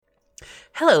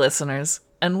Hello, listeners,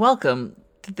 and welcome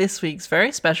to this week's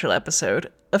very special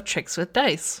episode of Chicks with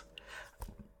Dice.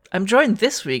 I'm joined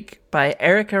this week by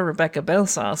Erica Rebecca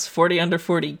Belsauce, 40 Under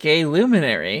 40 gay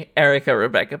luminary Erica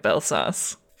Rebecca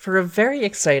Belsauce, for a very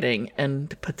exciting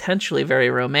and potentially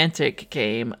very romantic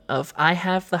game of I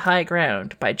Have the High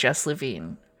Ground by Jess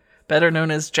Levine, better known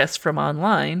as Jess from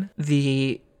Online,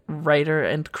 the writer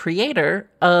and creator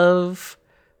of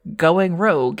Going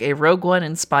Rogue, a Rogue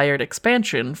One-inspired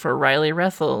expansion for Riley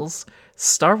Rethel's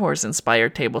Star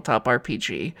Wars-inspired tabletop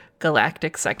RPG,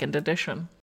 Galactic 2nd Edition.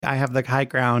 I Have the High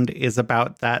Ground is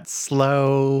about that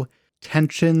slow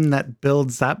tension that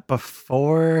builds up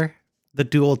before the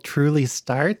duel truly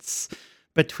starts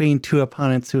between two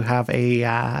opponents who have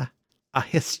a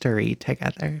history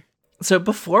together. So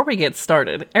before we get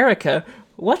started, Erica,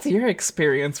 what's your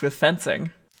experience with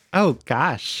fencing? Oh,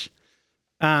 gosh.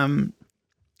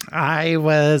 I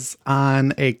was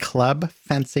on a club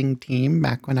fencing team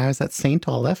back when I was at St.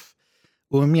 Olaf.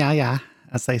 Yeah,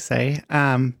 as they say.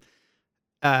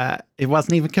 It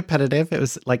wasn't even competitive. It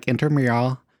was like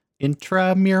intramural,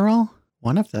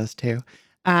 one of those two.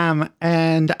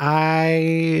 And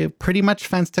I pretty much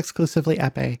fenced exclusively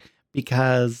épée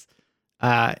because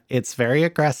it's very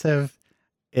aggressive,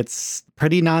 it's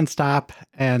pretty nonstop,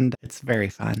 and it's very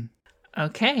fun.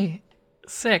 Okay,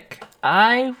 sick.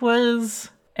 I was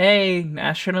a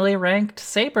nationally ranked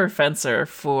saber fencer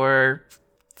for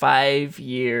 5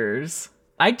 years.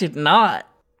 I did not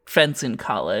fence in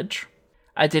college.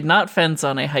 I did not fence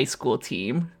on a high school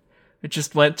team. I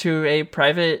just went to a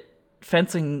private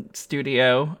fencing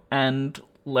studio and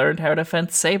learned how to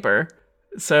fence saber.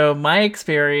 So my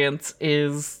experience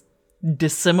is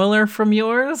dissimilar from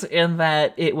yours in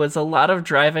that it was a lot of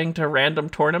driving to random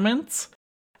tournaments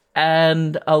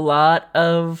and a lot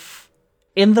of,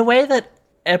 in the way that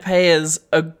épée is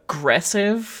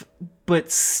aggressive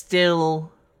but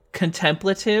still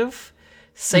contemplative,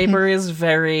 saber is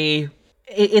very,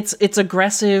 it's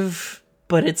aggressive,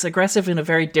 but it's aggressive in a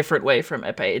very different way from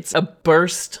épée. It's a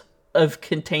burst of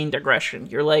contained aggression.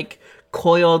 You're like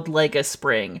coiled like a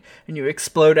spring and you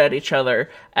explode at each other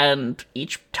and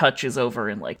each touch is over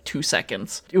in like 2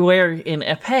 seconds. Where in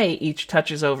épée, each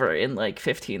touch is over in like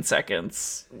 15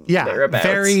 seconds. Yeah, thereabouts.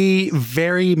 Very,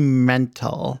 very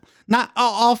mental. Not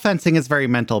all fencing is very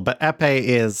mental, but épée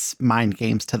is mind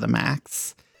games to the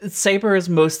max. Saber is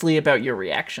mostly about your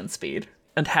reaction speed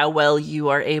and how well you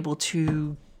are able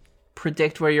to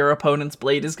predict where your opponent's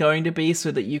blade is going to be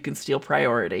so that you can steal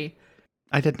priority.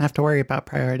 I didn't have to worry about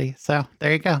priority, so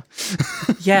there you go.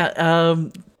 Yeah,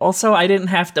 also I didn't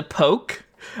have to poke.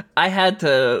 I had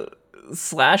to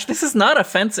slash. This is not a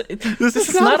fencing. This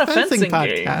is not a fencing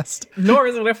podcast. Game, nor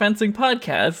is it a fencing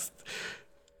podcast.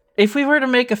 If we were to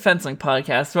make a fencing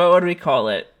podcast, what would we call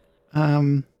it?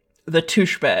 The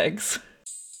Touche Bags.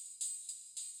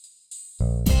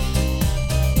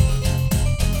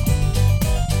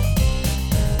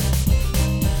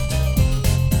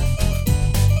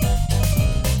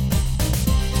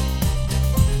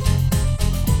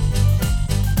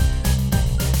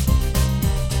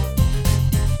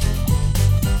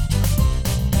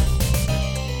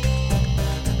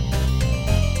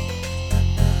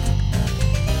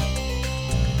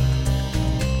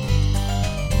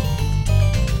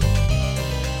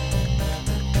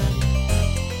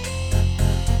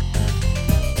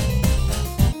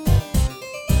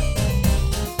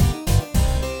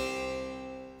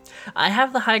 I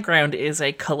Have the High Ground is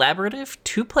a collaborative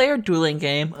 2-player dueling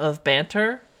game of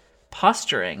banter,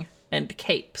 posturing, and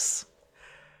capes.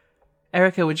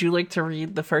 Erica, would you like to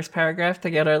read the first paragraph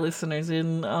to get our listeners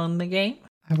in on the game?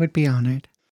 I would be honored.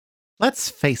 Let's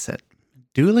face it,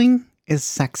 dueling is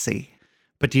sexy.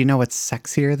 But do you know what's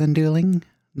sexier than dueling?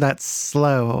 That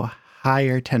slow,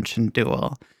 higher tension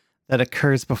duel that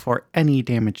occurs before any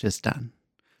damage is done,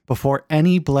 before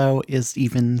any blow is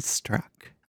even struck.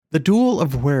 The duel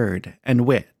of word and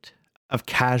wit, of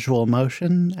casual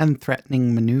motion and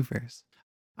threatening maneuvers.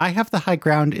 I Have the High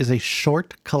Ground is a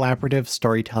short, collaborative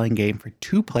storytelling game for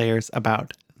 2 players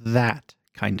about that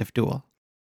kind of duel.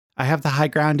 I Have the High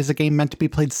Ground is a game meant to be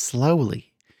played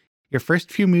slowly. Your first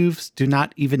few moves do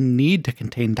not even need to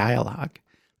contain dialogue,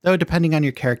 though depending on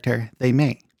your character, they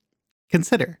may.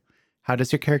 Consider, how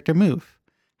does your character move?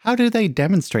 How do they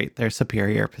demonstrate their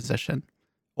superior position?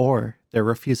 Or their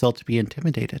refusal to be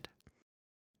intimidated?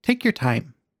 Take your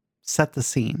time. Set the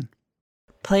scene.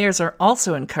 Players are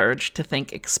also encouraged to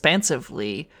think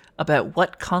expansively about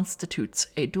what constitutes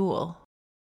a duel.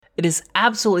 It is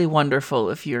absolutely wonderful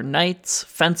if you're knights,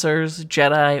 fencers,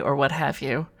 Jedi, or what have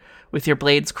you, with your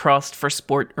blades crossed for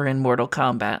sport or in mortal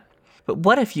combat. But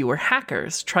what if you were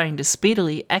hackers trying to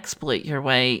speedily exploit your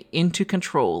way into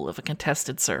control of a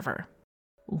contested server?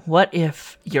 What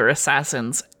if you're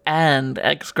assassins and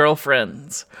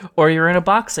ex-girlfriends? Or you're in a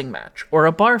boxing match, or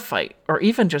a bar fight, or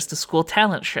even just a school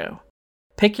talent show?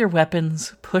 Pick your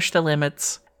weapons, push the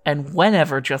limits, and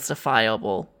whenever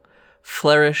justifiable,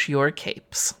 flourish your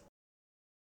capes.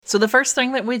 So the first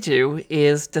thing that we do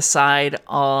is decide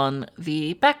on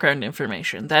the background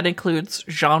information. That includes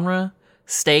genre,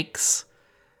 stakes,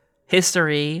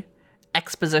 history,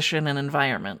 exposition, and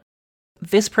environment.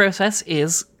 This process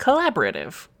is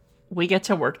collaborative. We get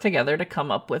to work together to come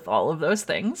up with all of those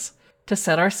things, to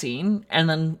set our scene, and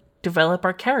then develop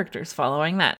our characters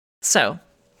following that. So,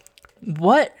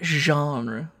 what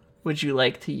genre would you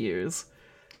like to use?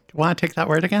 Want to take that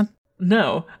word again?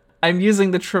 No, I'm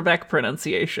using the Trebek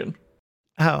pronunciation.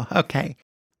 Oh, okay.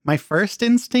 My first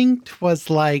instinct was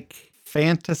like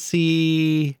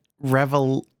fantasy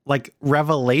revelations,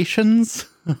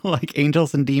 like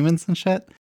angels and demons and shit.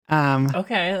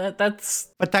 Okay, that's...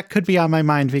 But that could be on my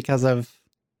mind because of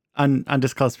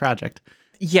undisclosed project.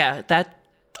 Yeah, that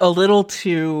a little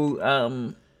too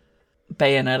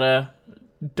Bayonetta,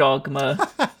 Dogma.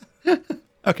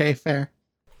 Okay, fair.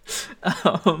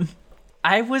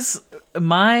 I was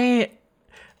my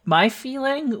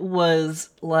feeling was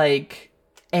like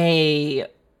a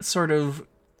sort of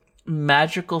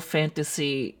magical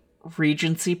fantasy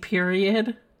Regency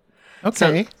period.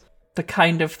 Okay. So the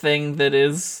kind of thing that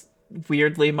is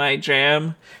weirdly my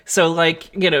jam. So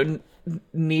like, you know,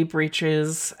 knee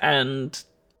breeches and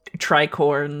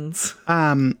tricorns.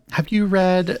 Have you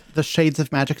read the Shades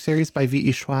of Magic series by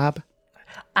V.E. Schwab?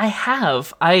 I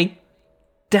have. I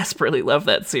desperately love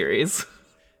that series.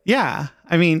 Yeah.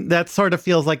 I mean, that sort of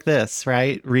feels like this,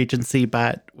 right? Regency,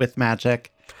 but with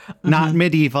magic. Not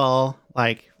medieval,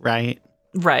 like, right?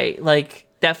 Right. Like,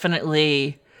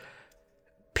 definitely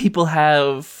people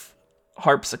have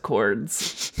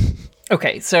harpsichords.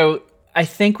 Okay, so I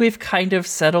think we've kind of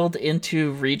settled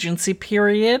into Regency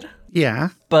period. Yeah.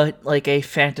 But like a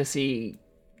fantasy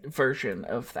version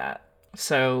of that.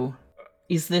 So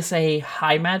is this a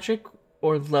high magic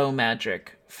or low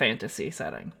magic fantasy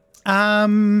setting?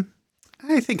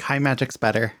 I think high magic's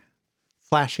better.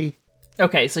 Flashy.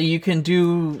 Okay, so you can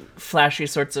do flashy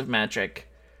sorts of magic.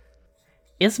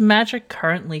 Is magic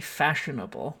currently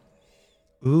fashionable?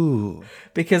 Ooh.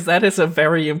 Because that is a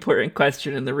very important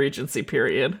question in the Regency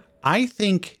period. I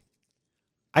think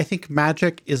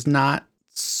magic is not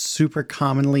super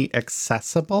commonly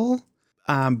accessible,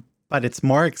 but it's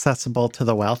more accessible to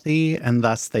the wealthy, and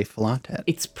thus they flaunt it.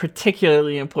 It's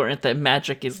particularly important that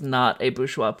magic is not a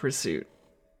bourgeois pursuit.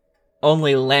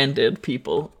 Only landed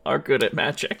people are good at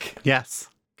magic. Yes,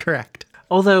 correct.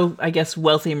 Although, I guess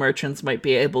wealthy merchants might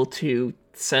be able to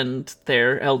send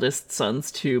their eldest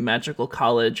sons to magical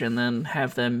college and then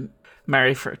have them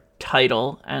marry for a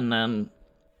title, and then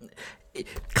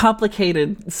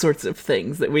complicated sorts of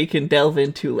things that we can delve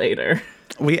into later.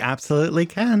 We absolutely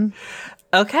can.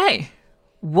 Okay,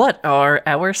 what are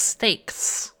our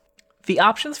stakes? The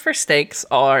options for stakes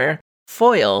are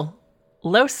foil,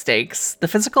 low stakes, the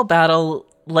physical battle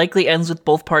likely ends with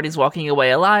both parties walking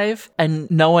away alive,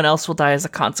 and no one else will die as a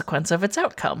consequence of its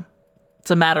outcome.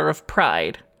 It's a matter of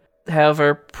pride.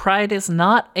 However, pride is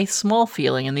not a small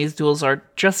feeling, and these duels are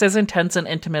just as intense and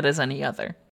intimate as any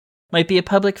other. Might be a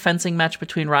public fencing match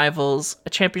between rivals, a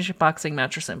championship boxing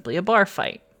match, or simply a bar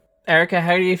fight. Erica,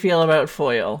 how do you feel about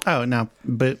foil? Oh, no,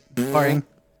 but boring.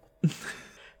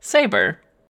 Saber.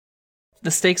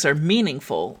 The stakes are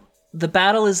meaningful. The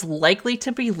battle is likely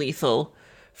to be lethal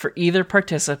for either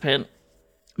participant.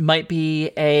 Might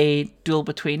be a duel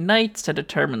between knights to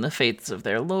determine the fates of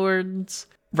their lords,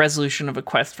 resolution of a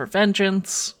quest for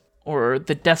vengeance, or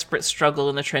the desperate struggle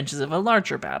in the trenches of a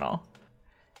larger battle.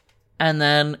 And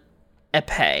then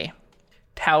epee.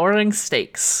 Towering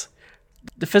stakes.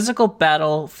 The physical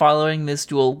battle following this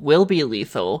duel will be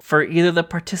lethal for either the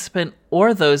participant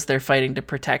or those they're fighting to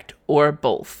protect, or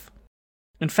both.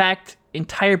 In fact,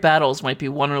 entire battles might be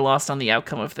won or lost on the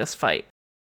outcome of this fight.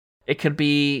 It could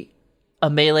be a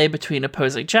melee between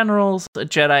opposing generals, a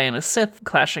Jedi and a Sith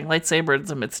clashing lightsabers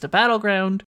amidst a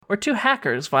battleground, or two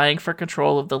hackers vying for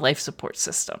control of the life support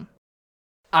system.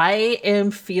 I am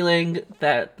feeling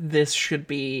that this should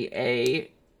be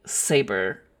a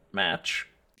saber match.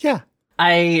 Yeah.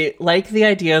 I like the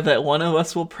idea that one of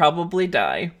us will probably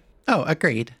die. Oh,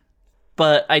 agreed.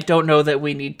 But I don't know that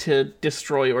we need to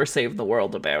destroy or save the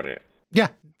world about it. Yeah,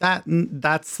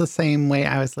 that's the same way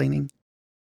I was leaning.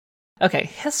 Okay,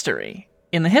 history.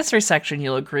 In the history section,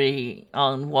 you'll agree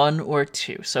on one or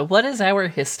two. So what is our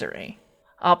history?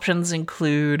 Options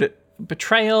include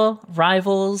betrayal,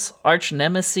 rivals, arch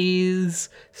nemeses,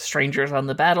 strangers on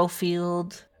the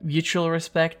battlefield, mutual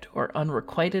respect or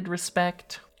unrequited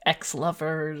respect,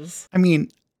 ex-lovers. I mean,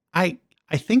 I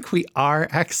think we are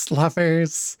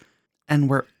ex-lovers, and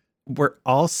we're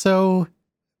also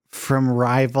from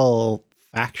rival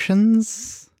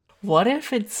factions. What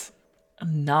if it's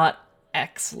not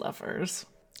ex-lovers?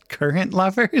 Current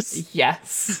lovers?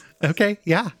 Yes. Okay,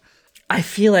 yeah. I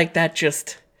feel like that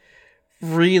just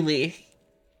really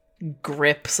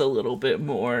grips a little bit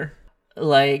more.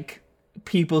 Like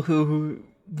people who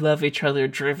love each other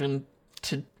driven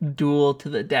to duel to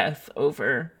the death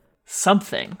over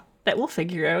something that we'll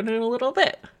figure out in a little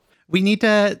bit. We need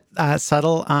to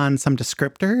settle on some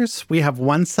descriptors. We have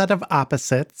one set of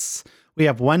opposites. We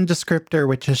have one descriptor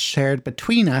which is shared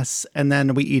between us, and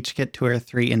then we each get 2 or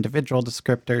 3 individual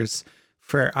descriptors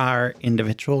for our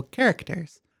individual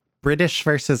characters. British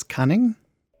versus cunning.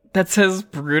 That says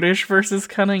brutish versus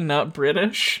cunning, not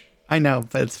British. I know,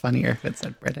 but it's funnier if it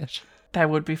said British. That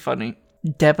would be funny.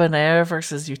 Debonair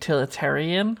versus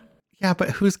utilitarian. Yeah,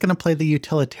 but who's going to play the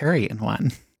utilitarian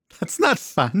one? That's not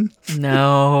fun.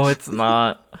 No, it's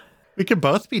not. We could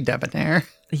both be debonair.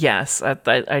 Yes,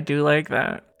 I do like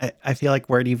that. I feel like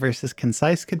wordy versus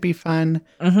concise could be fun.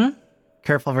 Mm-hmm.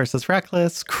 Careful versus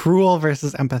reckless. Cruel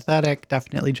versus empathetic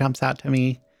definitely jumps out to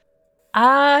me.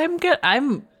 I'm good.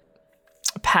 I'm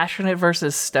passionate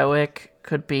versus stoic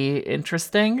could be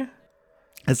interesting.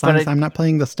 As long as I'm not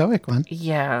playing the stoic one.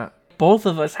 Yeah. Both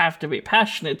of us have to be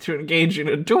passionate to engage in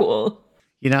a duel.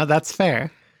 You know, that's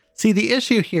fair. See, the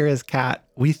issue here is, Kat,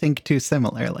 we think too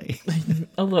similarly.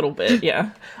 A little bit, yeah.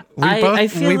 We feel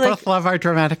like both love our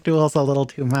dramatic duels a little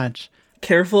too much.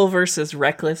 careful versus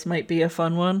reckless might be a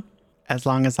fun one. As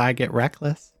long as I get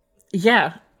reckless.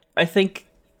 Yeah. I think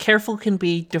careful can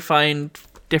be defined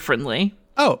differently.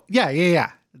 Oh,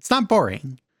 yeah. It's not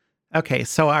boring. Okay,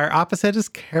 so our opposite is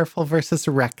careful versus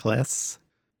reckless.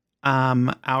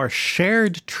 Our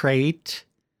shared trait,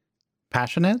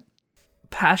 passionate.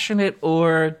 Passionate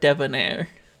or debonair.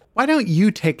 Why don't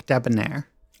you take debonair?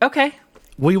 Okay.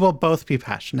 We will both be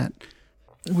passionate.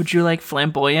 Would you like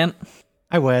flamboyant?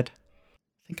 I would.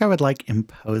 I think I would like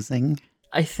imposing.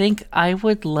 I think I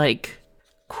would like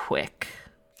quick.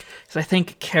 So I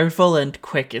think careful and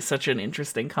quick is such an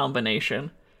interesting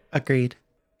combination. Agreed.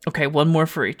 Okay, one more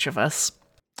for each of us.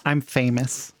 I'm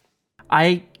famous.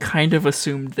 I kind of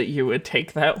assumed that you would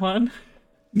take that one.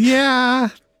 Yeah.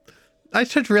 I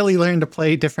should really learn to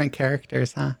play different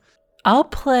characters, huh? I'll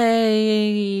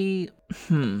play...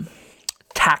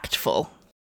 tactful.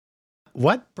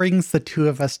 What brings the two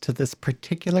of us to this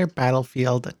particular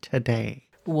battlefield today?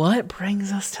 What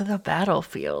brings us to the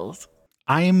battlefield?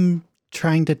 I'm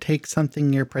trying to take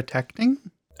something you're protecting?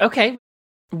 Okay.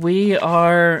 We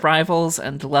are rivals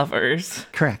and lovers.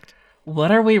 Correct.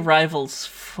 What are we rivals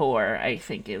for, I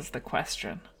think is the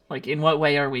question. Like, in what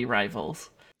way are we rivals?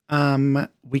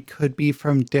 We could be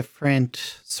from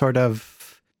different sort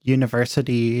of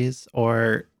universities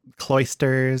or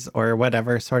cloisters or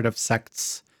whatever sort of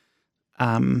sects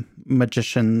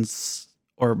magicians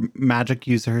or magic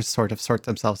users sort of sort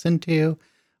themselves into.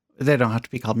 They don't have to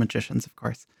be called magicians, of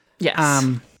course. Yes.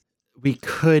 We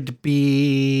could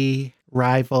be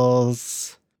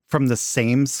rivals from the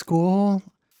same school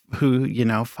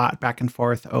who, fought back and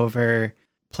forth over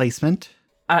placement.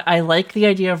 I like the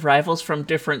idea of rivals from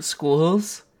different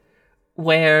schools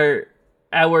where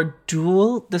our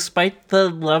duel, despite the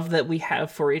love that we have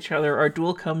for each other, our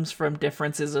duel comes from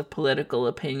differences of political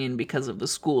opinion because of the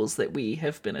schools that we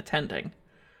have been attending.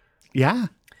 Yeah,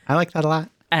 I like that a lot.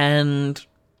 And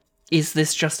is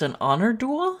this just an honor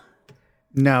duel?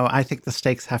 No, I think the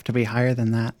stakes have to be higher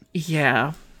than that.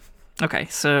 Yeah. Okay,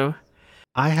 so...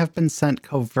 I have been sent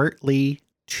covertly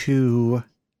to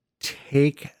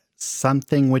take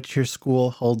something which your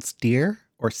school holds dear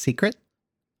or secret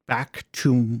back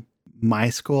to my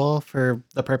school for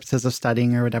the purposes of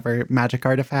studying or whatever magic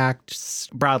artifacts,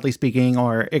 broadly speaking,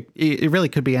 or it really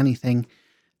could be anything.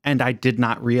 And I did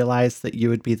not realize that you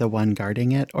would be the one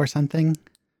guarding it or something,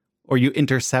 or you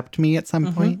intercept me at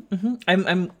some point. Mm-hmm.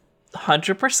 I'm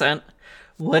 100%.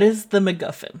 What is the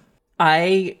MacGuffin?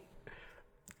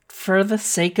 For the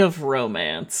sake of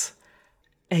romance,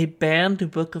 a banned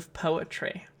book of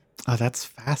poetry. Oh, that's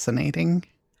fascinating.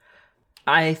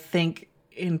 I think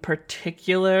in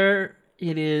particular,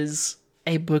 it is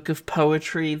a book of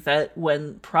poetry that,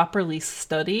 when properly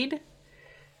studied,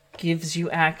 gives you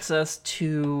access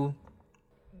to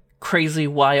crazy,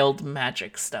 wild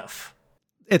magic stuff.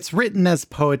 It's written as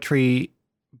poetry,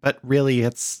 but really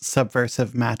it's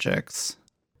subversive magics.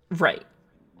 Right.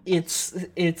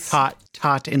 It's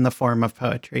Taught in the form of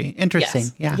poetry. Interesting.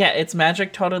 yes. Yeah. Yeah, it's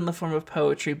magic taught in the form of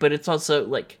poetry, but it's also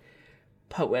like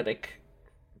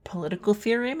political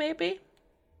theory, maybe?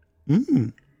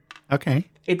 Okay.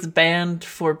 It's banned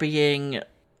for being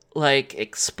like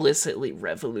explicitly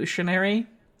revolutionary.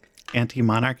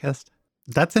 Anti-monarchist.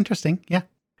 That's interesting. Yeah.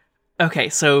 Okay,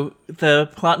 so the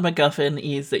plot MacGuffin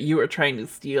is that you are trying to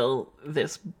steal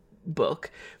this book.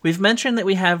 We've mentioned that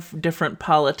we have different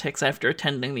politics after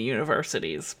attending the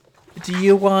universities. Do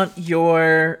you want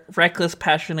your reckless,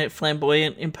 passionate,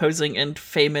 flamboyant, imposing, and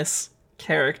famous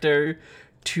character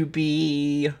to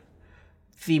be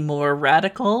the more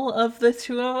radical of the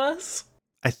two of us?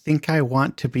 I think I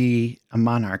want to be a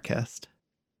monarchist.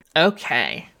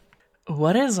 Okay.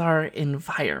 What is our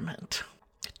environment?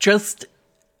 Just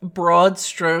broad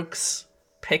strokes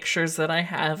pictures that I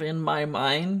have in my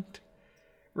mind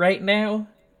right now.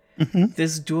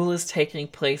 This duel is taking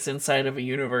place inside of a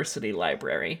university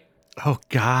library. Oh,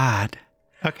 God.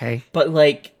 Okay. But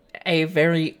like a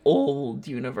very old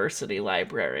university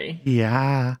library.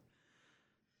 Yeah.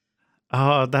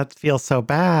 Oh, that feels so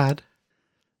bad.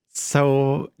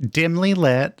 So dimly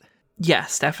lit.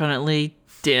 Yes, definitely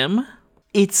dim.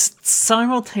 It's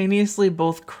simultaneously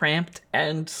both cramped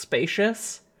and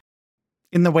spacious.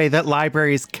 In the way that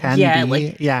libraries can Yeah, be.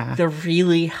 like Yeah. the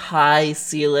really high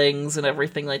ceilings and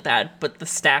everything like that, but the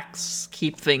stacks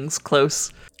keep things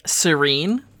close.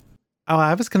 Serene. Oh,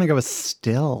 I was going to go with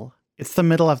still. It's the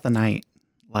middle of the night.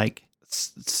 Like,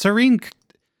 serene.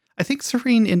 I think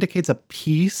serene indicates a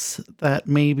peace that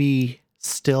maybe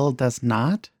still does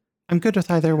not. I'm good with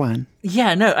either one.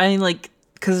 Yeah, no, I mean, like,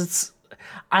 because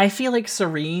I feel like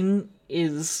serene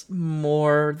is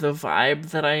more the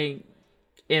vibe that I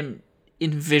am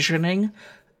envisioning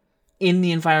in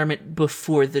the environment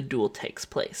before the duel takes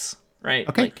place, right?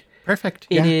 Okay, Like, perfect.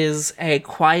 it Yeah. is a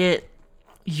quiet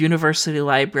university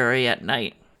library at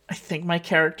night. I think my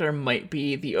character might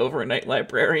be the overnight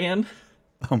librarian.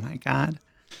 Oh my God.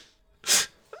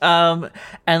 And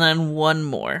then one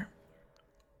more.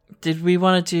 Did we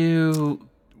want to do...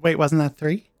 Wait, wasn't that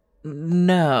 3?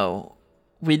 No.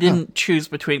 We didn't choose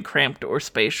between cramped or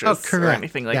spacious or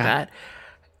anything like that.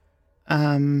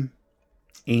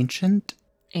 Ancient?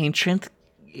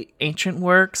 Ancient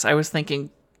works. I was thinking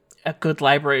a good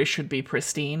library should be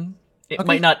pristine. It Okay.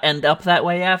 might not end up that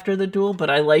way after the duel, but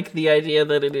I like the idea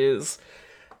that it is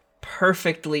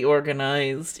perfectly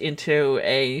organized into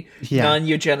a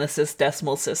non-eugenicist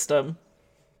decimal system.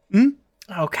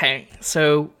 Okay,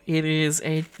 so it is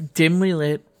a dimly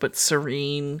lit but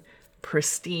serene,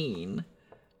 pristine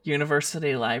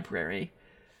university library.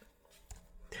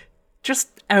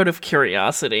 Just out of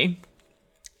curiosity,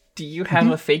 do you have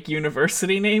a fake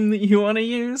university name that you want to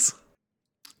use?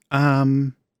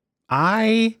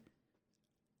 I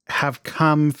have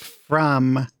come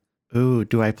from... Ooh,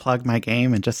 do I plug my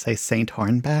game and just say Saint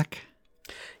Hornbeck?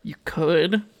 You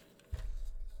could.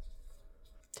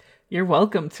 You're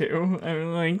welcome to. I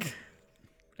mean, like,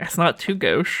 that's not too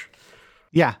gauche.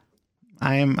 Yeah,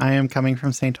 I am coming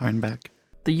from Saint Hornbeck.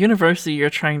 The university you're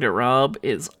trying to rob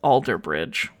is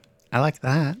Alderbridge. I like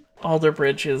that.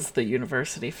 Alderbridge is the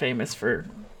university famous for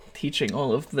teaching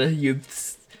all of the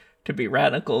youths to be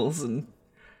radicals and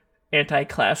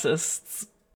anti-classists.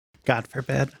 God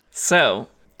forbid. So,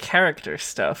 character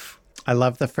stuff. I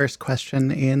love the first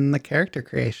question in the character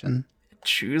creation.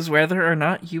 Choose whether or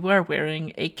not you are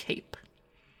wearing a cape.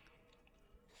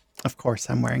 Of course,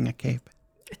 I'm wearing a cape.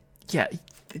 Yeah,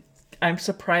 I'm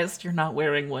surprised you're not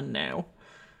wearing one now.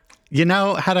 You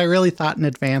know, had I really thought in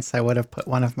advance, I would have put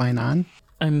one of mine on.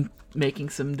 I'm making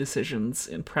some decisions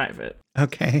in private.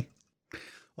 Okay.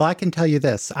 Well, I can tell you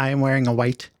this. I am wearing a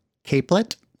white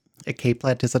capelet. A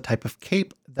capelet is a type of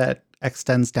cape that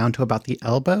extends down to about the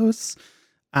elbows.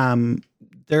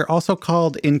 They're also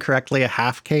called incorrectly a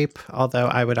half cape, although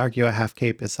I would argue a half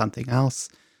cape is something else.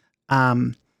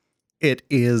 It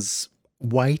is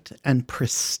white and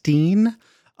pristine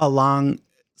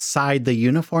alongside the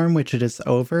uniform, which it is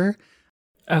over.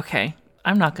 Okay,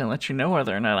 I'm not going to let you know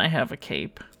whether or not I have a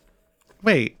cape.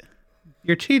 Wait,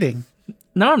 you're cheating.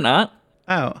 No, I'm not.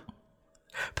 Oh,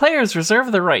 Players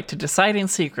reserve the right to decide in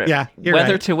secret Yeah, you're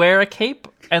whether right. to wear a cape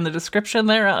and the description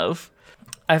thereof.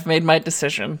 I've made my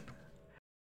decision.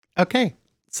 okay.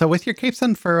 So with your capes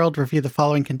unfurled, review the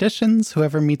following conditions.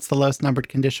 Whoever meets the lowest numbered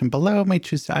condition below may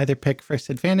choose to either pick first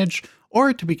advantage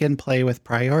or to begin play with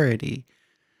priority.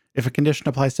 If a condition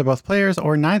applies to both players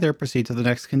or neither, proceed to the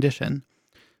next condition.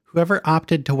 Whoever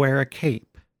opted to wear a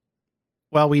cape.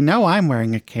 Well, we know I'm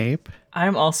wearing a cape.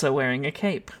 I'm also wearing a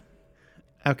cape.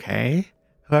 Okay.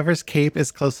 Whoever's cape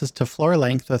is closest to floor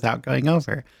length without going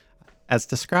over. As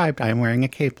described, I am wearing a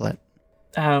capelet.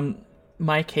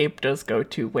 My cape does go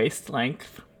to waist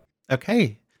length.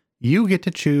 Okay. You get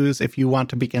to choose if you want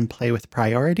to begin play with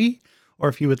priority or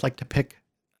if you would like to pick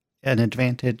an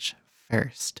advantage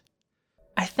first.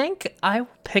 I think I will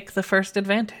pick the first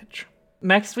advantage.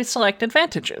 Next, we select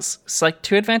advantages. Select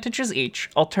 2 advantages each,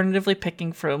 alternatively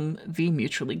picking from the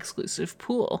mutually exclusive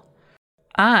pool.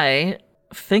 I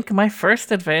think my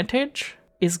first advantage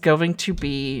is going to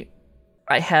be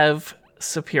I have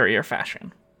superior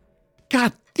fashion.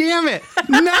 God damn it!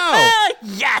 No!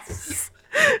 Yes!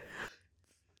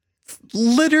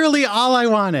 Literally all I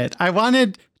wanted. I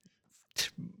wanted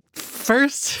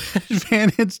first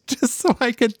advantage just so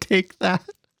I could take that.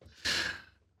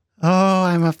 Oh,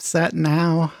 I'm upset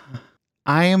now.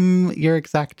 I am your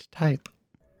exact type.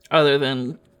 Other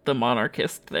than the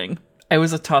monarchist thing. I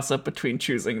was a toss-up between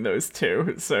choosing those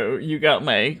 2, so you got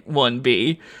my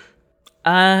 1B.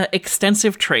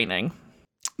 Extensive training.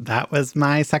 That was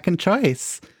my second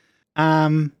choice.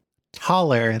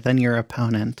 Taller than your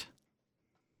opponent.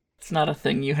 It's not a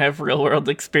thing you have real-world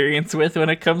experience with when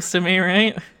it comes to me,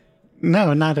 right?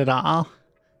 No, not at all.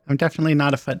 I'm definitely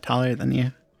not a foot taller than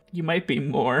you. You might be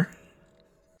more.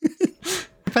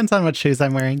 Depends on what shoes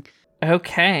I'm wearing.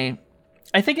 Okay.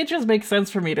 I think it just makes sense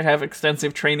for me to have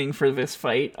extensive training for this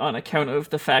fight on account of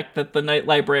the fact that the Knight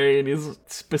Librarian is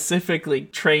specifically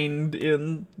trained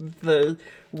in the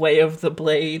way of the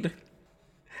blade.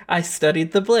 I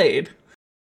studied the blade.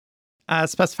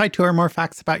 Specify 2 or more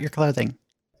facts about your clothing.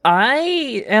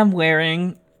 I am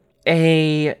wearing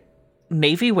a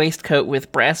navy waistcoat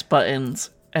with brass buttons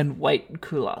and white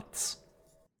culottes.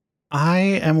 I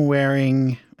am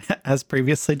wearing, as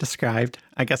previously described,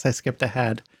 I guess I skipped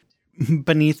ahead,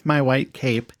 beneath my white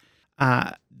cape,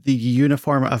 the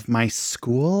uniform of my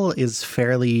school is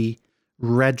fairly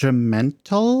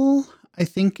regimental, I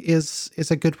think is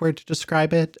a good word to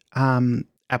describe it.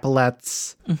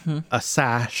 Epaulets, a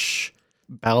sash,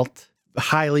 belt,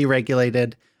 highly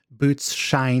regulated, boots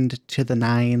shined to the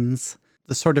nines.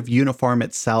 The sort of uniform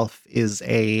itself is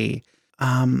a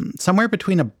somewhere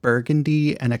between a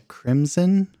burgundy and a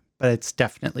crimson, but it's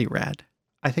definitely red.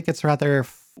 I think it's rather,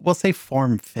 we'll say,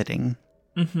 form-fitting.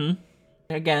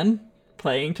 Again,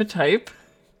 playing to type.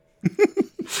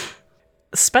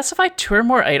 Specify 2 or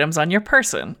more items on your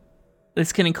person.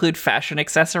 This can include fashion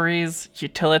accessories,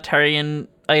 utilitarian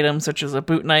items such as a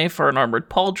boot knife or an armored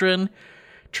pauldron,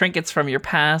 trinkets from your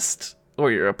past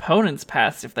or your opponent's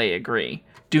past if they agree.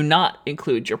 Do not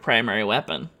include your primary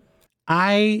weapon.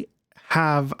 I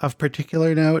have, of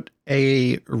particular note,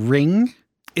 a ring.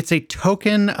 It's a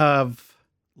token of,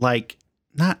 like,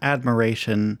 not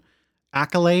admiration,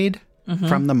 accolade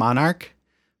from the monarch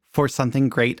for something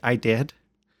great I did.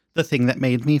 The thing that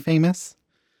made me famous,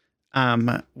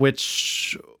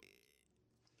 which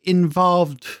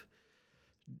involved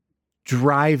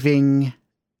driving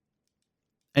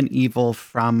an evil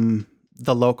from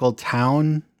the local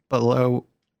town below.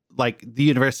 Like, the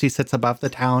university sits above the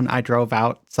town. I drove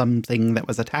out something that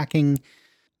was attacking,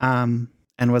 and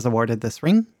was awarded this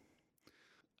ring.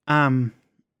 It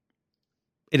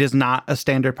is not a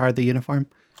standard part of the uniform.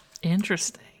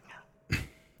 Interesting.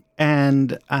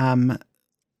 And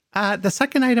the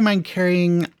second item I'm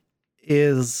carrying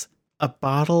is a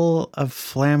bottle of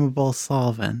flammable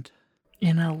solvent.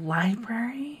 In a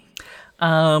library?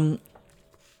 I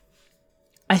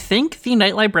think the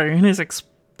Knight Librarian is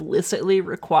explicitly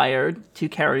required to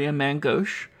carry a main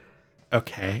gauche.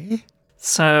 Okay.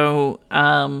 So,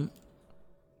 I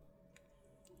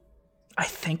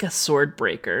think a sword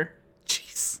breaker.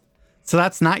 Jeez. So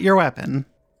that's not your weapon.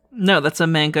 No, that's a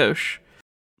main gauche.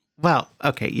 Well,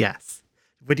 okay, yes.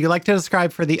 Would you like to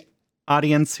describe for the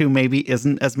audience who maybe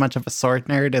isn't as much of a sword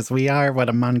nerd as we are what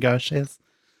a main gauche is?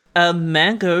 A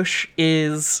main gauche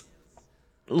is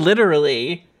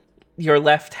literally your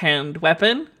left-hand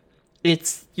weapon.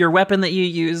 It's your weapon that you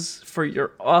use for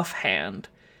your offhand.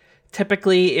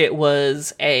 Typically, it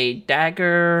was a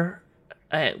dagger,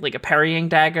 like a parrying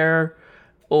dagger,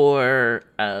 or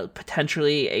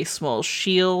potentially a small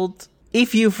shield.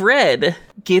 If you've read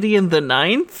Gideon the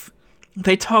Ninth,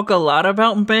 they talk a lot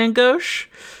about main gauche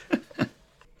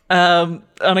on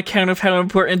account of how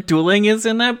important dueling is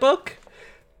in that book.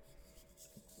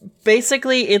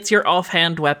 Basically, it's your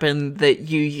offhand weapon that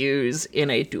you use in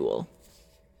a duel.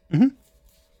 Mm-hmm.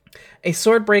 A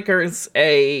sword breaker is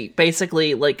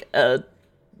basically like a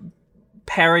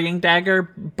parrying dagger,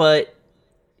 but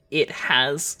it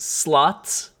has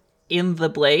slots in the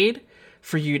blade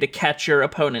for you to catch your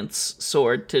opponent's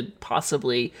sword to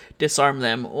possibly disarm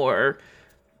them or,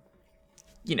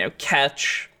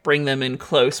 bring them in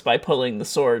close by pulling the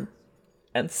sword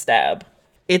and stab.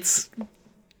 It's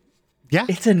Yeah.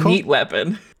 It's a cool. neat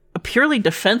weapon. A purely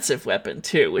defensive weapon,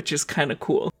 too, which is kind of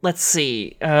cool. Let's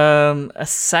see. A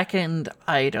second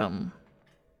item.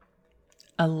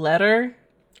 A letter?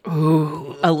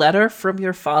 Ooh. A letter from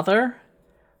your father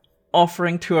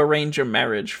offering to arrange a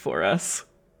marriage for us.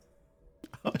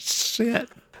 Oh, shit.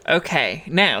 Okay,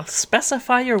 now,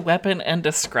 specify your weapon and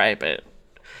describe it.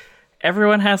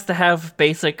 Everyone has to have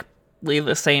basically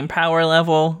the same power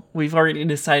level. We've already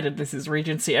decided this is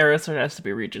Regency era, so it has to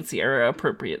be Regency era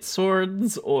appropriate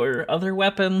swords or other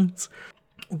weapons.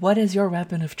 What is your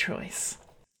weapon of choice?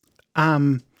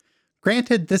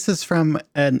 Granted, this is from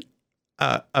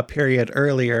a period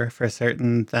earlier for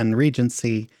certain than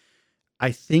Regency.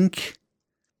 I think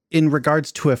in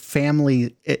regards to a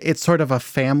family, it's sort of a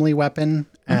family weapon.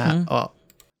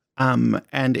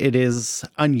 And it is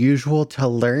unusual to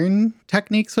learn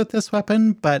techniques with this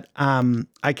weapon, but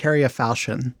I carry a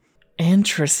falchion.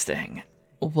 Interesting.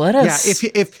 What a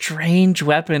strange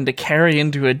weapon to carry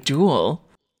into a duel.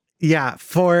 Yeah,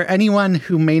 for anyone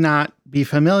who may not be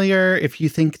familiar, if you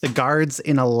think the guards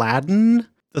in Aladdin,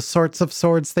 the sorts of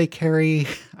swords they carry,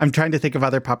 I'm trying to think of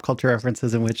other pop culture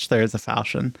references in which there is a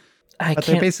falchion.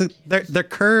 They're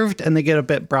curved and they get a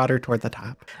bit broader toward the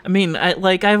top. I mean,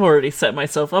 I've already set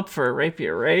myself up for a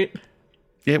rapier, right?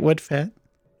 It would fit.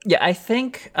 Yeah, I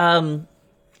think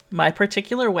my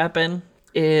particular weapon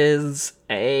is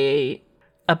a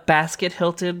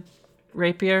basket-hilted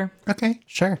rapier. Okay,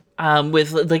 sure.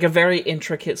 With like a very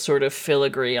intricate sort of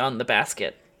filigree on the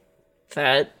basket.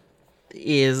 That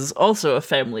is also a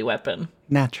family weapon.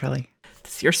 Naturally.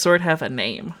 Does your sword have a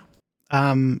name?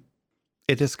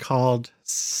 It is called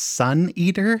Sun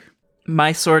Eater.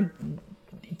 My sword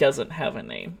doesn't have a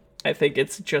name. I think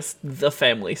it's just the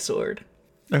family sword.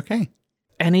 Okay.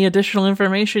 Any additional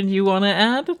information you want to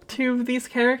add to these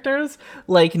characters?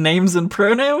 Like names and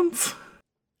pronouns?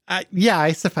 Yeah,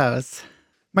 I suppose.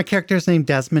 My character's named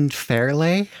Desmond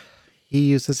Fairley. He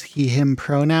uses he, him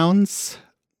pronouns.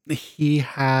 He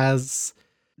has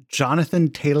Jonathan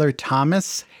Taylor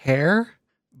Thomas hair,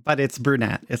 but it's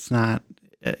brunette. It's not,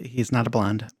 he's not a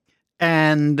blonde.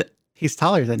 And he's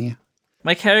taller than you.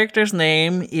 My character's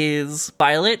name is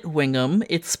Violet Wingham.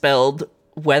 It's spelled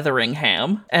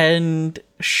Wetheringham. And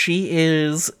she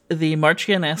is the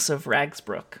Marchioness of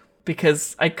Ragsbrook.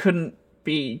 Because I couldn't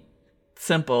be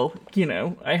simple,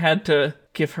 I had to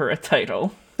give her a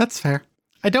title. That's fair.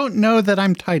 I don't know that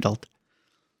I'm titled,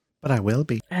 but I will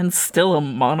be. And still a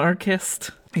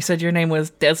monarchist. You said your name was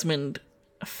Desmond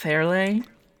Fairley?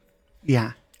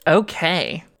 Yeah.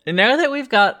 Okay. Now that we've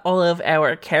got all of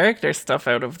our character stuff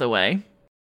out of the way,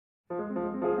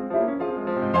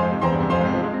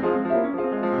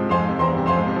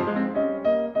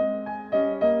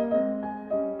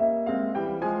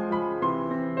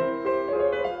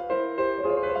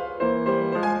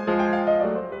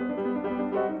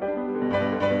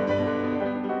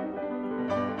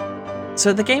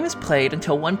 so the game is played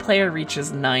until one player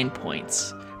reaches 9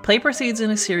 points. Play proceeds in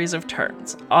a series of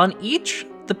turns. On each,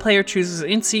 the player chooses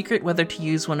in secret whether to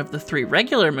use one of the 3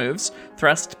 regular moves,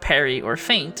 thrust, parry, or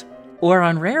feint, or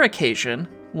on rare occasion,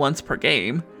 once per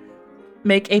game,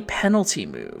 make a penalty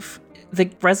move.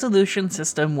 The resolution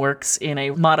system works in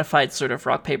a modified sort of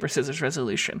rock, paper, scissors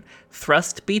resolution.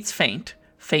 Thrust beats feint,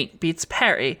 feint beats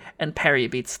parry, and parry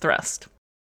beats thrust.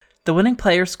 The winning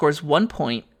player scores 1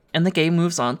 point, and the game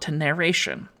moves on to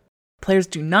narration. Players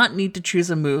do not need to choose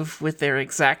a move with their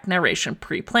exact narration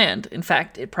pre-planned. In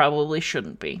fact, it probably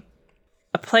shouldn't be.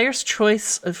 A player's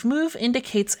choice of move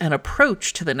indicates an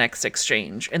approach to the next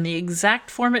exchange, and the exact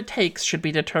form it takes should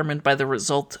be determined by the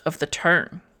result of the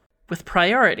turn. With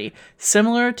priority,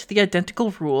 similar to the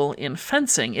identical rule in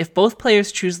fencing, if both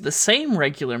players choose the same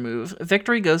regular move,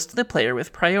 victory goes to the player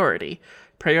with priority.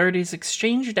 Priority is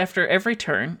exchanged after every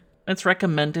turn. It's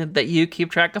recommended that you keep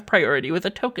track of priority with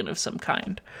a token of some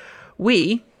kind.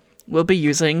 We will be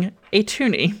using a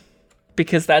toonie,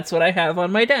 because that's what I have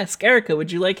on my desk. Erica,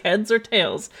 would you like heads or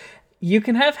tails? You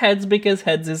can have heads because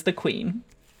heads is the queen.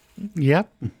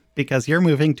 Yep, because you're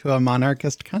moving to a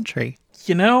monarchist country.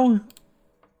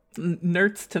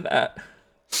 Nerds to that.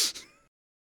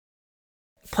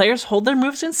 Players hold their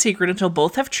moves in secret until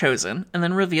both have chosen, and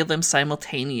then reveal them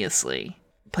simultaneously.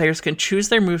 Players can choose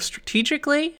their moves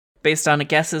strategically, based on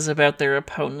guesses about their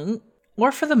opponent,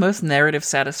 or for the most narrative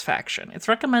satisfaction. It's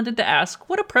recommended to ask,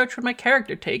 what approach would my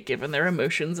character take given their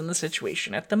emotions and the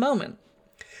situation at the moment?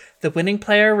 The winning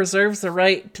player reserves the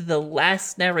right to the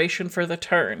last narration for the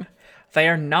turn. They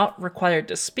are not required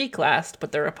to speak last,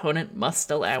 but their opponent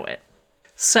must allow it.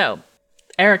 So,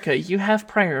 Erica, you have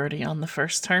priority on the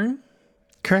first turn?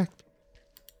 Correct.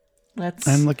 Let's.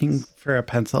 I'm looking for a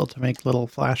pencil to make little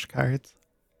flashcards.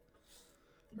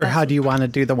 Or how do you want to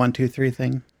do the 1, 2, 3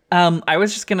 thing? I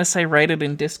was just gonna say write it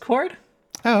in Discord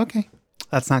Oh, okay.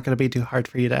 That's not going to be too hard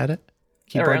for you to edit.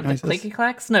 Keyboard around noises. the clicky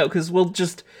clacks. No, because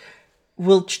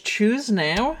we'll choose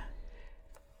now.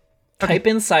 Type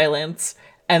in silence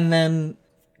and then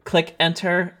click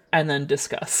enter and then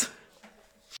discuss.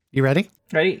 You ready?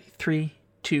 Ready? 3,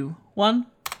 2, 1.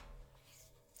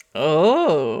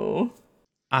 Oh.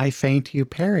 I feint, you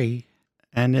parry.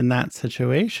 And in that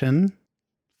situation,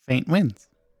 feint wins.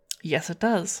 Yes, it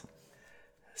does.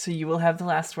 So you will have the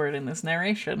last word in this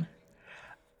narration.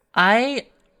 I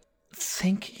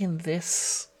think in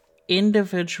this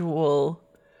individual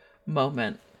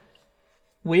moment,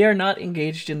 we are not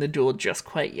engaged in the duel just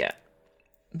quite yet.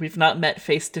 We've not met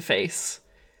face to face.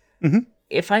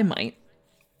 If I might,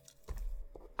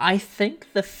 I think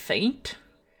the feint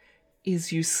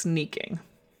is you sneaking.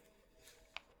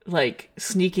 Like,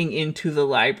 sneaking into the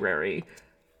library.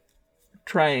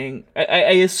 Trying...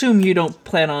 I assume you don't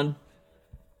plan on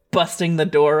busting the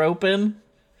door open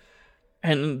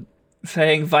and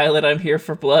saying, Violet, I'm here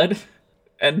for blood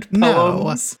and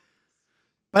poems. No.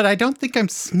 But I don't think I'm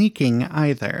sneaking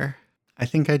either. I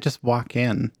think I just walk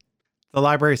in. The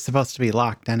library's supposed to be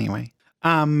locked anyway.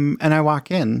 And I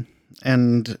walk in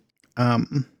and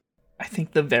I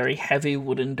think the very heavy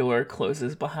wooden door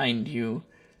closes behind you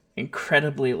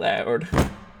incredibly loud.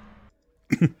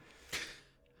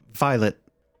 Violet,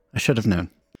 I should have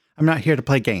known. I'm not here to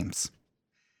play games.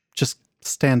 Just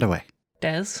stand away.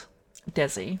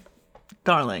 Desi,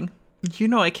 darling, you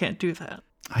know I can't do that.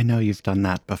 I know you've done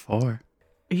that before.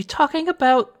 Are you talking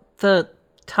about the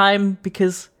time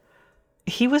because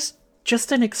he was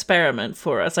just an experiment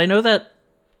for us? I know that...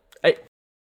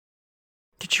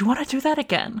 Did you want to do that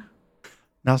again?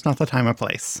 Now's not the time or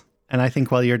place. And I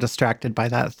think while you're distracted by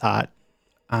that thought,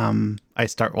 I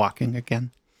start walking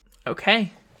again.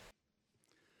 Okay.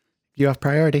 You have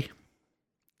priority.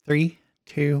 3,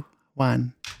 2,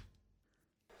 1.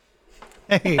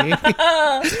 Hey.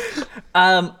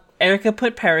 Erica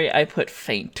put parry, I put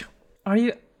feint. Are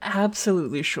you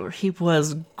absolutely sure? He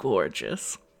was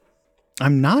gorgeous.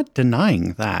 I'm not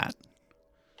denying that.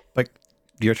 But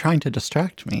you're trying to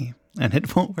distract me, and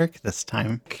it won't work this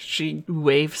time. She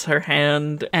waves her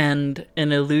hand, and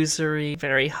an illusory,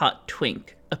 very hot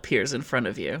twink appears in front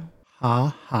of you.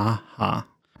 Ha, ha, ha.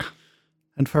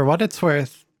 And for what it's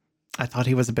worth, I thought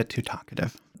he was a bit too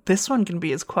talkative. This one can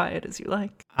be as quiet as you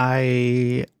like.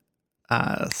 I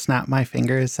snap my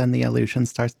fingers and the illusion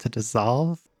starts to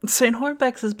dissolve. St.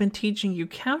 Hornbeck's has been teaching you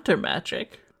counter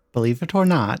magic. Believe it or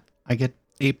not, I get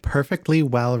a perfectly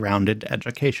well-rounded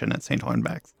education at St.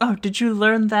 Hornbeck's. Oh, did you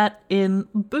learn that in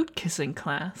boot kissing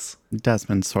class?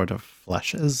 Desmond sort of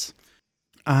flushes.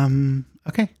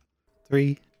 Okay.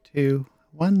 3, 2,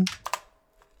 1.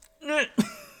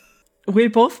 We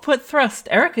both put thrust.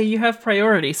 Erica, you have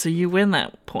priority, so you win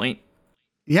that point.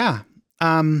 Yeah.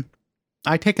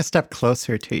 I take a step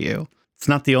closer to you. It's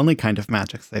not the only kind of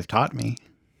magics they've taught me.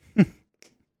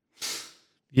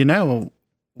 You know,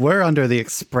 we're under the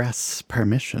express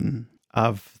permission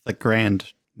of the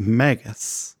Grand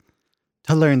Magus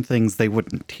to learn things they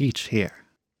wouldn't teach here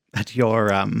at your,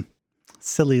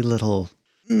 silly little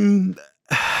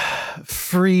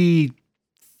free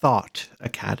thought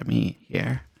academy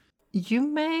here. You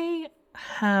may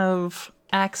have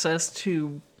access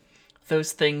to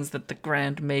those things that the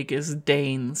Grand Magus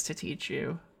deigns to teach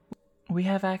you. We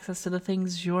have access to the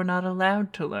things you're not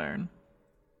allowed to learn.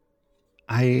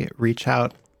 I reach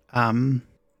out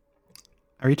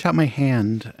my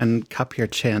hand and cup your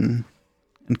chin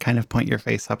and kind of point your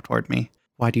face up toward me.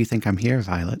 Why do you think I'm here,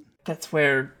 Violet? That's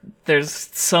where there's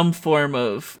some form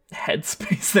of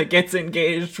headspace that gets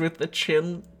engaged with the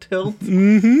chin tilt.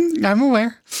 Mm-hmm. I'm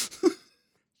aware.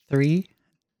 3,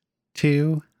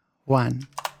 2, 1.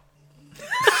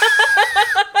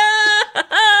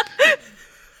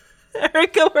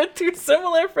 Erica, we're too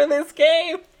similar for this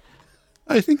game.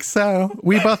 I think so.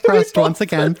 We both thrust once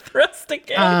again. Thrust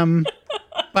again.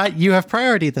 But you have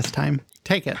priority this time.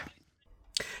 Take it.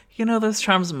 You know, those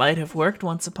charms might have worked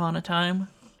once upon a time.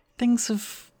 Things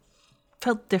have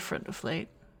felt different of late.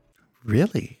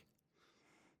 Really?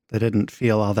 They didn't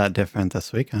feel all that different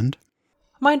this weekend.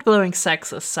 Mind-blowing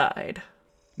sex aside.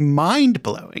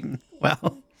 Mind-blowing?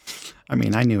 Well, I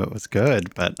mean, I knew it was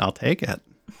good, but I'll take it.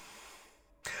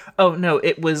 Oh, no,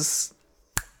 it was...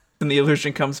 And the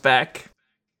illusion comes back.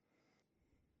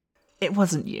 It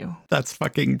wasn't you. That's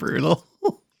fucking brutal.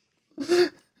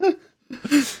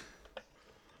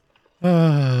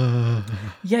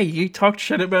 Yeah, you talked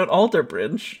shit about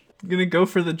Alderbridge. I'm gonna go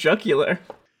for the jugular.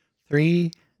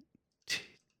 3,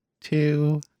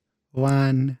 2,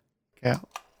 1, go.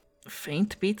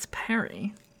 Feint beats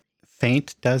parry.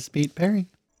 Feint does beat parry.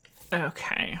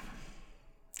 Okay.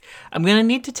 I'm going to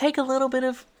need to take a little bit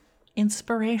of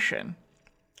inspiration.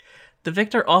 The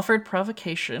victor offered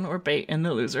provocation or bait, and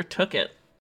the loser took it.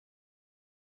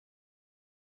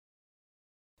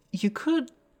 You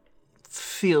could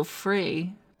feel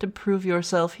free to prove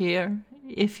yourself here,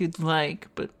 if you'd like,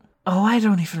 but... Oh, I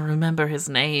don't even remember his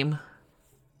name.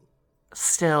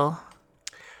 Still,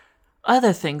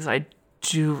 other things I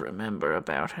do remember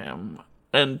about him.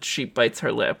 And she bites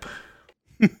her lip.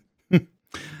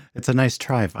 It's a nice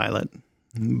try, Violet.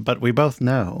 But we both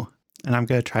know, and I'm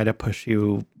going to try to push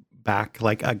you back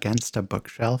like against a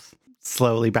bookshelf,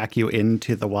 slowly back you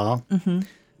into the wall.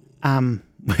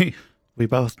 We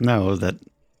both know that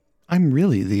I'm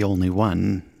really the only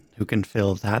one who can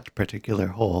fill that particular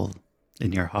hole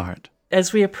in your heart.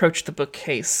 As we approach the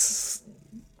bookcase,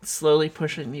 slowly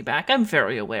pushing me back, I'm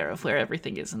very aware of where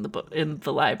everything is in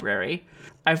the library.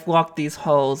 I've walked these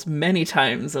halls many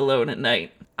times alone at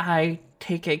night. I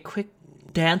take a quick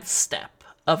dance step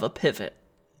of a pivot.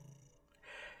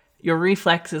 Your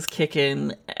reflexes kick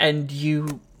in, and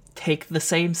you take the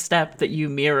same step that you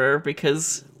mirror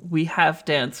because we have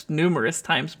danced numerous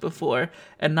times before,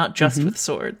 and not just with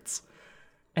swords.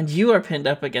 And you are pinned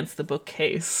up against the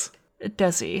bookcase.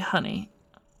 Desi, honey,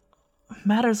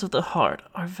 matters of the heart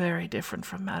are very different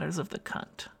from matters of the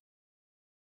cunt.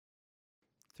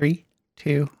 3,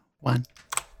 2, 1.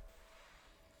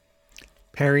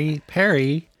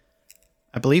 Parry.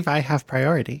 I believe I have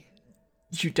priority.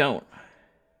 You don't.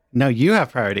 No, you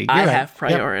have priority. You're I right. have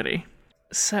priority. Yep.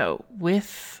 So,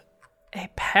 with a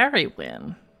parry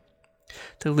win,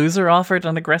 the loser offered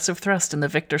an aggressive thrust and the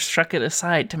victor struck it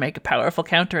aside to make a powerful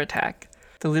counterattack.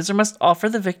 The loser must offer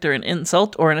the victor an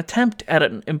insult or an attempt at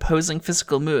an imposing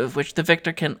physical move, which the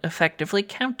victor can effectively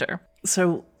counter.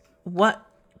 So, what,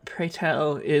 pray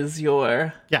tell, is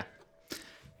your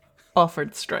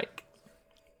offered strike?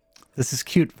 This is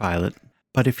cute, Violet.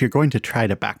 But if you're going to try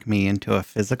to back me into a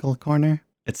physical corner,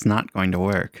 it's not going to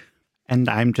work. And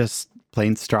I'm just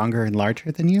plain stronger and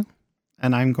larger than you.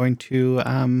 And I'm going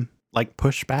to,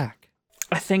 push back.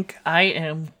 I think I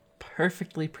am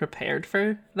perfectly prepared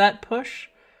for that push.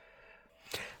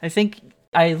 I think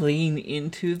I lean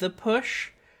into the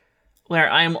push where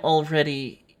I'm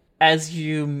already, as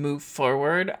you move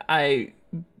forward, I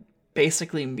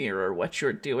basically mirror what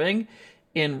you're doing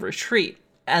in retreat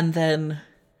and then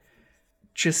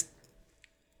just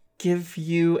give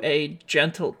you a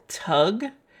gentle tug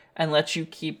and let you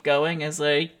keep going as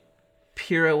I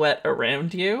pirouette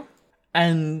around you.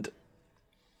 And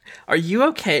are you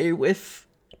okay with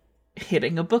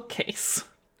hitting a bookcase?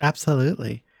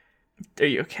 Absolutely. Are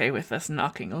you okay with us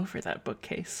knocking over that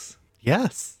bookcase?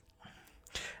 Yes.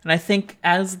 And I think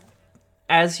as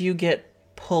you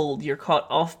get pulled, you're caught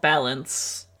off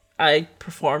balance, I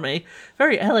perform a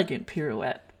very elegant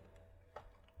pirouette.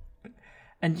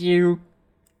 And you,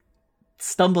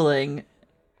 stumbling,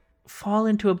 fall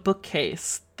into a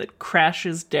bookcase that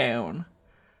crashes down.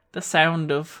 The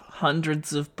sound of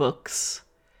hundreds of books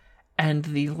and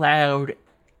the loud,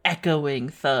 echoing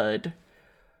thud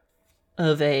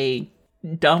of a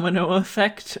domino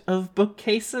effect of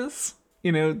bookcases.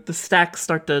 You know, the stacks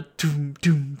start to doom,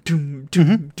 doom, doom,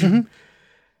 doom, doom.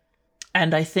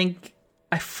 And I think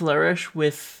I flourish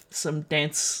with some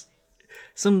dance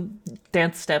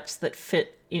steps that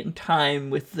fit in time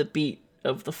with the beat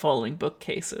of the falling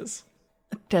bookcases.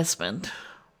 Desmond,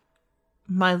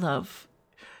 my love,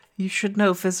 you should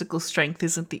know physical strength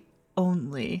isn't the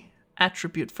only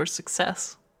attribute for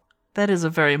success. That is a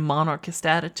very monarchist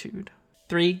attitude.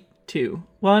 3, 2,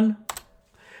 1.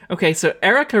 Okay, so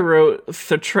Erica wrote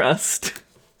the trust,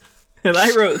 and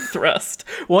I wrote thrust.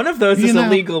 One of those is a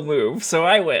legal move, so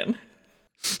I win.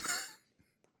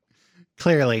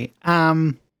 Clearly. I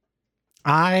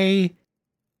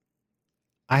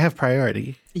have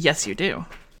priority. Yes, you do.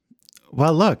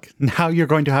 Well, look, now you're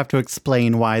going to have to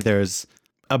explain why there's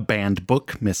a banned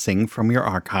book missing from your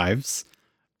archives,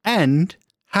 and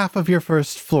half of your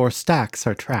first floor stacks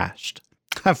are trashed.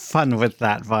 Have fun with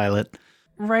that, Violet.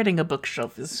 Writing a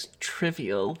bookshelf is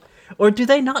trivial. Or do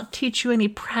they not teach you any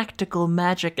practical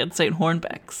magic at St.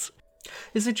 Hornbeck's?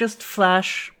 Is it just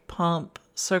flash, pomp,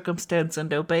 circumstance,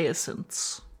 and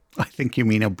obeisance? I think you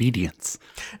mean obedience.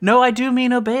 No, I do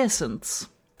mean obeisance.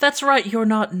 That's right, you're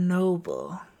not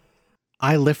noble.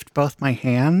 I lift both my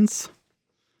hands,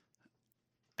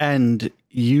 and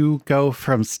you go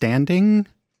from standing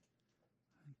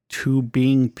to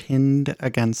being pinned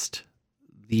against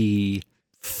the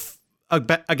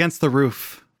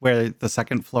roof where the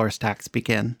second floor stacks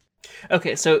begin.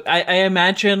 Okay, so I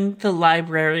imagine the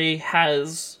library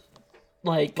has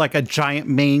Like a giant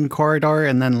main corridor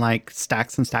and then like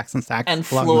stacks and stacks and stacks and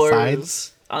along the sides.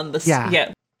 floors on the Yeah.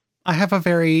 yeah. I have a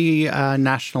very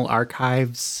National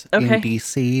Archives Okay. in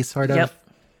DC sort of Yep.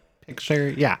 picture.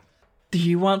 Yeah. Do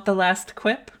you want the last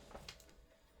quip?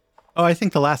 Oh, I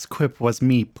think the last quip was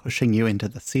me pushing you into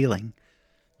the ceiling.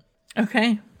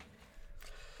 Okay.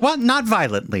 Well, not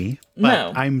violently,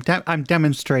 but No. I'm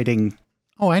demonstrating.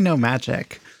 Oh, I know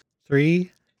magic.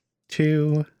 3,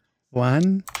 2,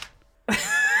 1.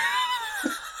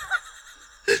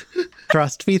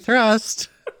 Thrust be thrust.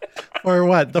 Or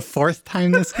what? The fourth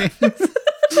time this game?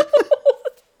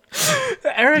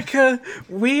 Erica,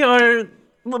 we are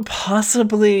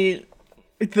possibly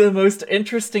the most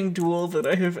interesting duel that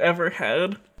I have ever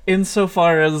had,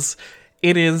 insofar as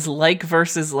it is like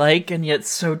versus like, and yet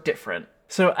so different.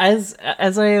 So as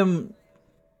I am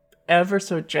ever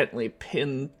so gently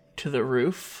pinned to the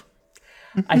roof,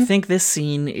 I think this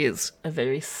scene is a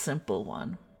very simple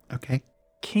one. Okay.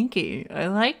 Kinky, I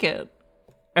like it.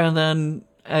 And then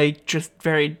I just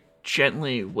very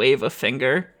gently wave a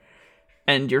finger,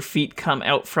 and your feet come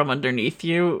out from underneath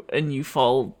you, and you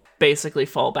basically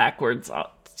fall backwards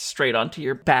straight onto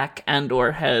your back and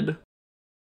or head.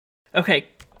 Okay,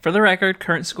 for the record,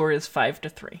 current score is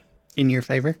 5-3. In your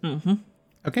favor? Mm-hmm.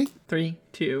 Okay. 3,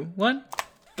 2, 1.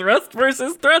 Thrust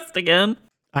versus thrust again.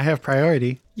 I have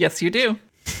priority. Yes, you do.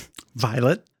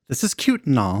 Violet, this is cute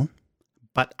and all,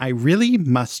 but I really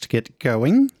must get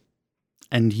going,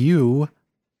 and you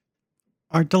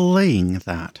are delaying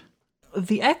that.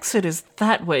 The exit is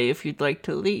that way if you'd like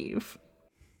to leave.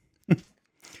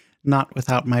 Not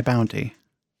without my bounty.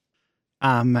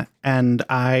 And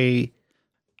I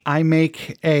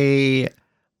make a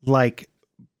like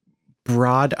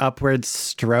broad upward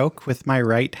stroke with my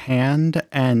right hand,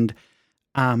 and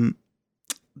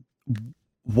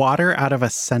water out of a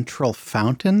central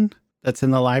fountain that's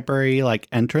in the library like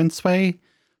entranceway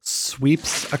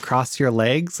sweeps across your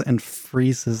legs and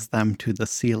freezes them to the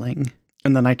ceiling.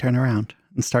 And then I turn around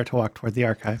and start to walk toward the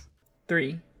archive.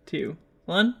 3, 2,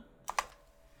 1.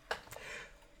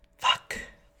 Fuck.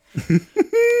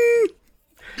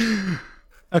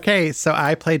 Okay, so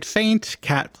I played Feint,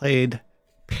 Kat played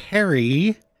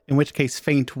Parry, in which case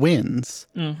Feint wins.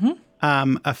 Mm-hmm.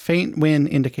 A feint win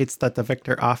indicates that the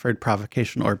victor offered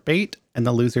provocation or bait, and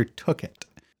the loser took it.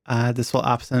 This will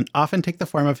often take the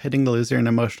form of hitting the loser in an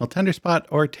emotional tender spot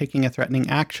or taking a threatening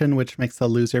action, which makes the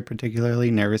loser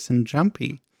particularly nervous and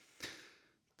jumpy.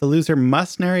 The loser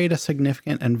must narrate a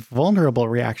significant and vulnerable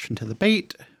reaction to the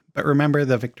bait, but remember,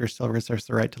 the victor still reserves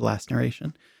the right to the last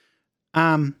narration.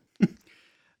 And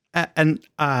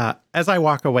as I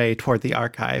walk away toward the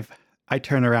archive, I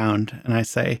turn around and I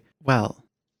say, well,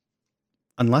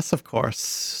 unless, of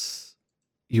course,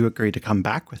 you agree to come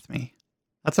back with me.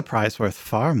 That's a prize worth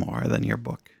far more than your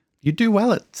book. You do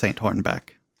well at St.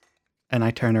 Hornbeck. And I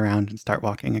turn around and start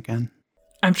walking again.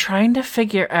 I'm trying to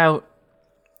figure out...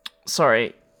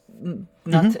 Sorry,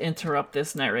 not to interrupt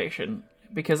this narration,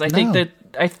 because I think that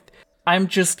I'm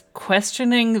just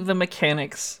questioning the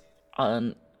mechanics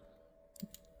on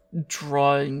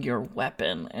drawing your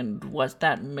weapon and what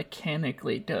that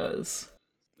mechanically does.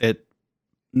 It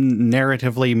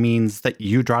narratively means that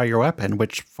you draw your weapon,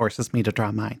 which forces me to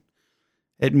draw mine.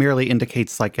 It merely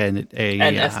indicates like an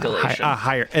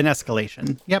escalation. An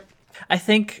escalation. Yep. I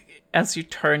think as you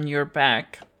turn your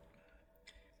back,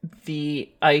 the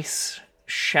ice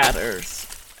shatters,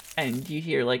 and you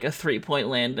hear like a 3-point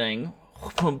landing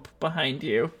behind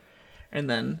you, and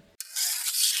then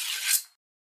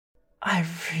I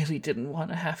really didn't want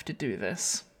to have to do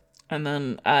this. And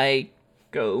then I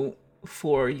go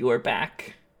for your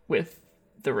back with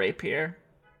the rapier.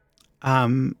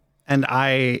 And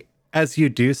I, as you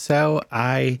do so,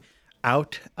 I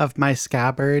out of my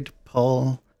scabbard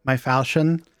pull my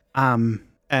falchion.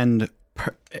 And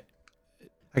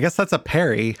I guess that's a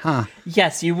parry, huh?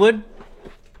 Yes, you would.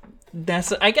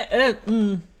 I get.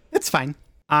 It's fine.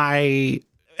 I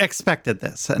expected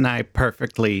this, and I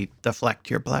perfectly deflect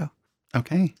your blow.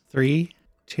 Okay, 3,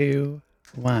 2,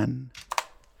 1.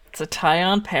 It's a tie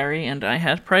on parry, and I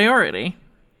had priority.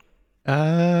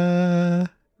 Do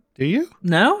you?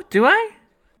 No? Do I?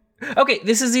 Okay,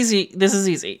 this is easy. This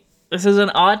is an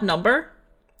odd number.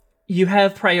 You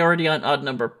have priority on odd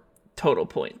number total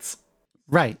points.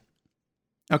 Right.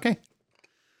 Okay.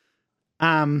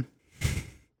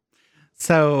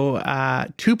 So,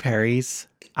 2 parries.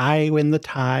 I win the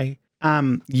tie.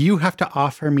 You have to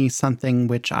offer me something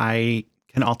which I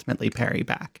can ultimately parry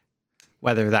back.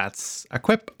 Whether that's a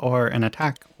quip or an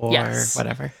attack or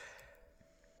whatever.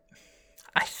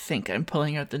 I think I'm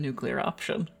pulling out the nuclear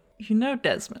option. You know,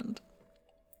 Desmond,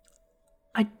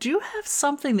 I do have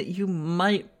something that you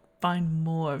might find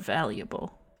more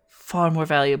valuable. Far more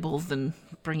valuable than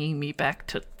bringing me back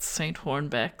to St.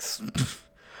 Hornbeck's.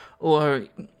 Or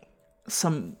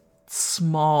some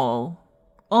small,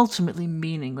 ultimately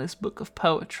meaningless book of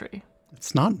poetry.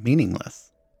 It's not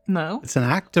meaningless. No? It's an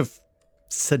act of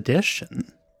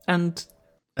sedition. And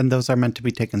those are meant to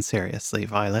be taken seriously,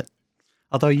 Violet.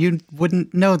 Although you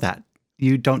wouldn't know that.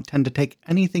 You don't tend to take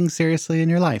anything seriously in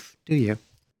your life, do you?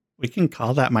 We can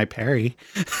call that my parry.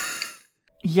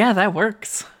 yeah, that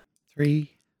works. 3,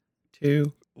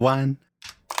 2, 1.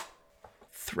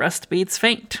 Thrust beats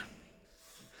feint.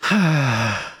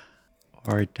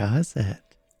 Or does it?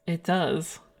 It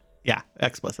does. Yeah,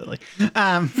 explicitly.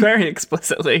 Very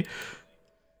explicitly.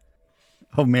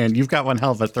 Oh man, you've got one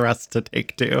hell of a thrust to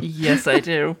take too. Yes, I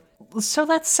do. So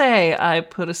let's say I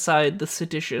put aside the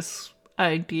seditious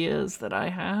ideas that I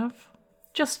have,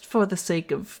 just for the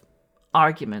sake of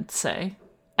argument, say.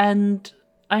 And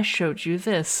I showed you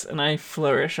this, and I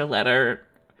flourish a letter,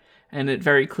 and it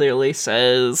very clearly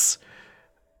says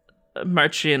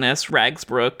Marchioness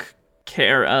Ragsbrook,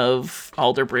 care of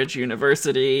Alderbridge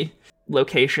University,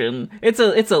 location. It's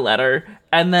a letter.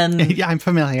 And then Yeah, I'm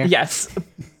familiar. yes.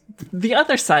 The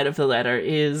other side of the letter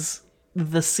is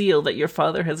the seal that your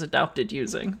father has adopted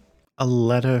using. A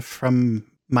letter from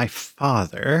my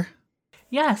father.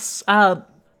 Yes,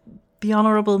 the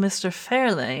Honorable Mr.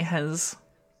 Fairley has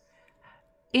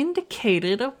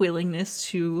indicated a willingness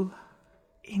to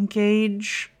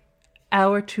engage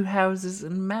our two houses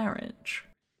in marriage.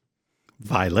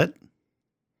 Violet,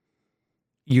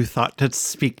 you thought to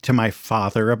speak to my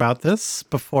father about this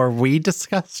before we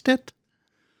discussed it?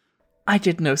 I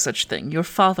did no such thing. Your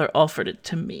father offered it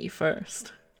to me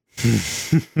first.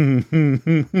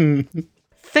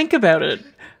 Think about it.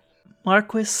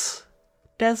 Marquis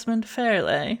Desmond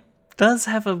Fairley does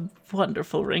have a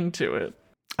wonderful ring to it.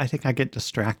 I think I get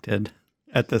distracted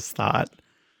at this thought.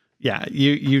 Yeah,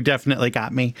 you definitely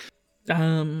got me.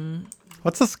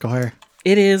 What's the score?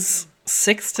 It is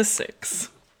 6-6.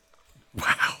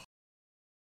 Wow.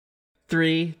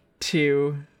 3,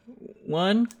 2,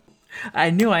 1. I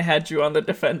knew I had you on the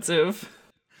defensive.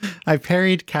 I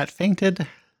parried, cat fainted.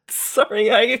 Sorry,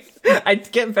 I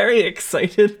get very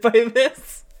excited by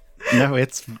this. No,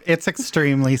 it's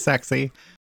extremely sexy.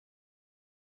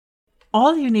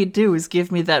 All you need do is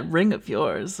give me that ring of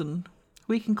yours, and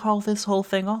we can call this whole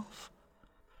thing off.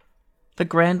 The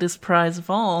grandest prize of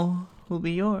all will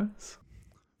be yours.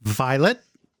 Violet,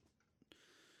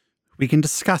 we can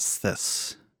discuss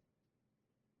this.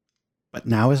 But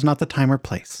now is not the time or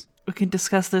place. We can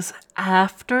discuss this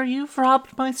after you've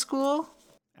robbed my school?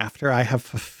 After I have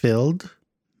fulfilled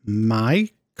my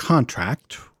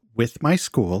contract with my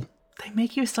school. They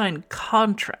make you sign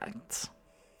contracts.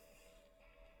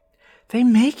 They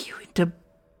make you into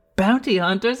bounty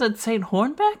hunters at St.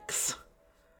 Hornbeck's?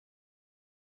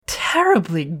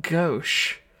 Terribly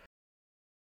gauche.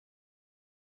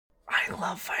 I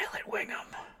love Violet Wingham.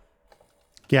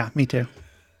 Yeah, me too.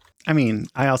 I mean,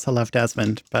 I also love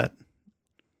Desmond, but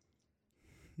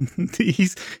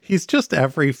he's just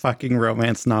every fucking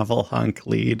romance novel hunk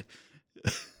lead.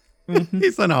 Mm-hmm.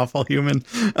 He's an awful human.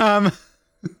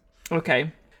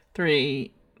 Okay.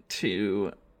 3,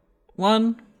 2,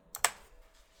 1.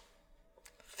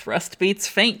 Thrust beats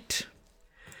feint.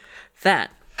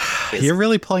 That is You're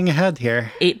really pulling ahead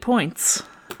here. 8 points.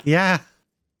 Yeah.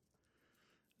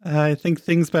 I think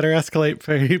things better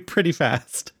escalate pretty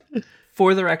fast.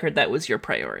 For the record, that was your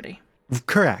priority.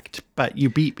 Correct, but you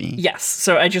beat me. Yes,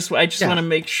 so I just want to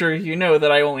make sure you know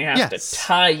that I only have to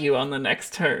tie you on the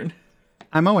next turn.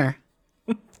 I'm aware.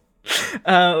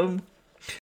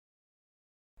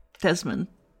 Desmond,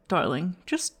 darling,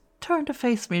 just turn to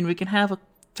face me and we can have a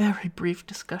very brief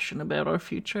discussion about our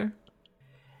future.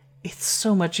 It's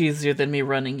so much easier than me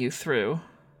running you through.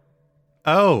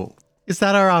 Oh, is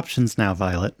that our options now,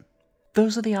 Violet?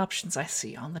 Those are the options I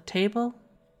see on the table.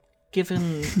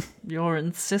 Given your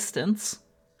insistence,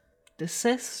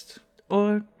 desist,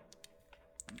 or,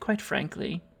 quite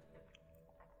frankly,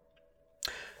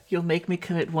 you'll make me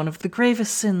commit one of the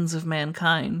gravest sins of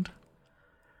mankind.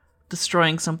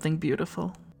 Destroying something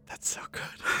beautiful. That's so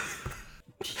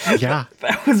good. Yeah.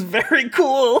 That was very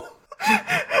cool.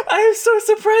 I am so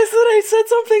surprised that I said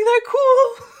something that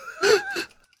cool.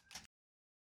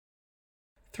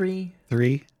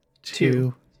 3,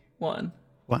 2, 1.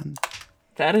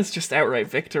 That is just outright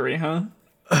victory, huh?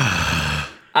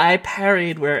 I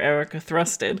parried where Erica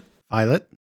thrusted. Violet,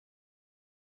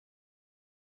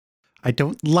 I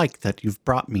don't like that you've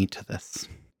brought me to this.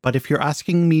 But if you're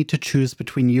asking me to choose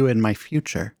between you and my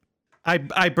future,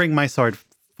 I bring my sword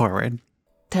forward.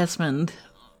 Desmond,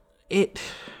 it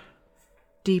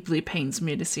deeply pains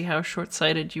me to see how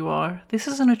short-sighted you are. This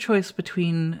isn't a choice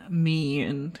between me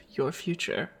and your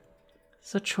future.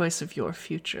 It's a choice of your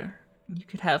future. You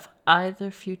could have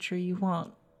either future you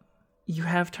want. You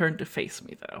have turned to face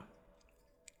me, though.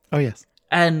 Oh, yes.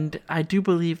 And I do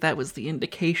believe that was the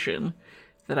indication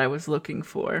that I was looking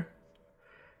for.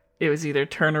 It was either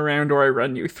turn around or I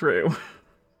run you through.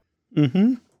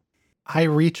 Mm-hmm. I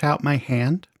reach out my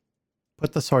hand.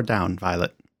 Put the sword down,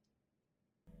 Violet.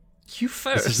 You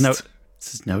first. This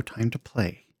is no time to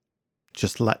play.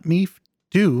 Just let me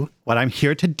do what I'm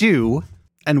here to do,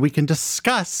 and we can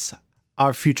discuss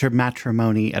our future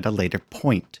matrimony at a later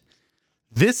point.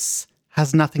 This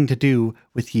has nothing to do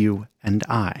with you and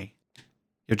I.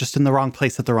 You're just in the wrong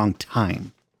place at the wrong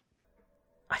time.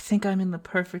 I think I'm in the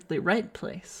perfectly right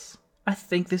place. I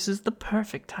think this is the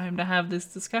perfect time to have this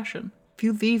discussion. If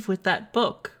you leave with that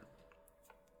book,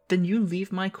 then you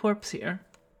leave my corpse here.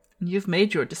 And you've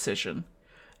made your decision.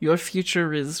 Your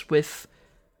future is with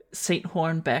St.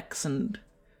 Hornbeck's and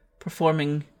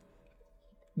performing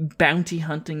bounty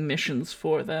hunting missions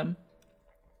for them.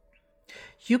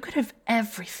 You could have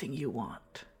everything you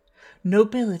want.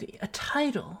 Nobility, a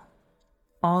title,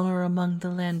 honor among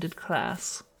the landed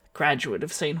class, graduate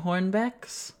of St.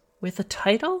 Hornbeck's. With a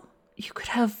title, you could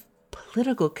have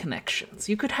political connections.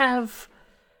 You could have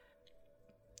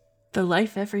the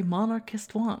life every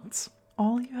monarchist wants.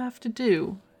 All you have to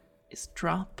do is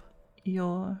drop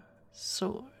your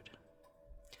sword.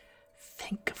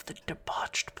 Think of the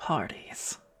debauched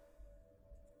parties.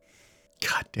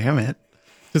 God damn it.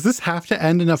 Does this have to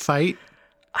end in a fight?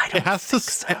 I don't think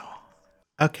so.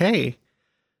 Okay.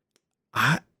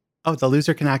 The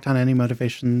loser can act on any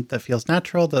motivation that feels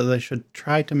natural, though they should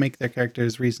try to make their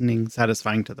character's reasoning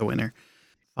satisfying to the winner.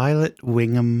 Violet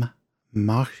Wingham,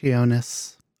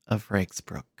 Marchioness of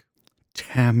Rakesbrook.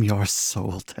 Damn your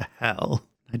soul to hell.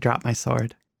 I drop my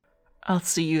sword. I'll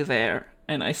see you there,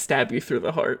 and I stab you through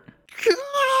the heart.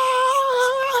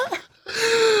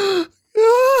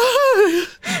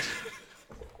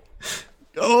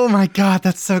 Oh my god,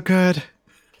 that's so good.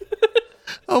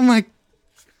 Oh my...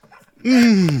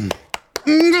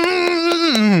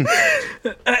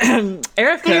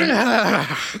 Erica,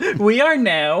 we are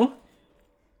now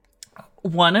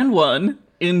 1-1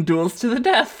 in Duels to the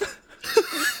Death.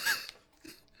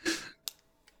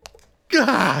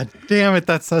 God damn it,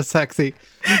 that's so sexy.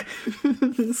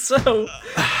 So,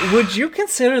 would you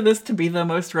consider this to be the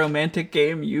most romantic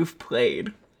game you've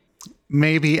played?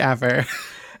 Maybe ever.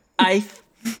 I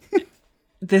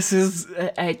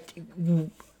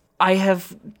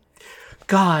have...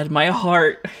 God, my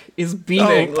heart is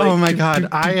beating. Oh my god,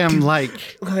 I am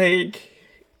like... My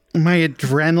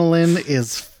adrenaline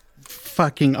is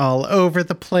fucking all over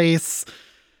the place.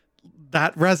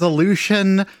 That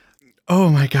resolution... Oh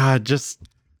my god, just...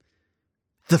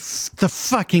 The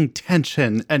fucking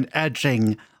tension and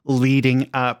edging leading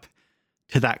up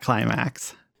to that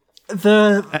climax.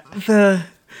 The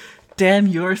damn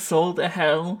your soul to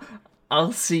hell.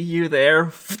 I'll see you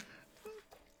there.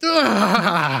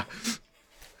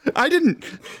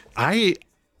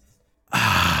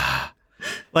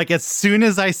 Like, as soon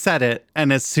as I said it,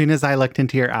 and as soon as I looked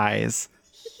into your eyes,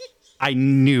 I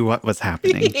knew what was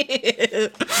happening.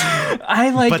 But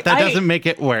that doesn't make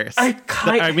it worse. When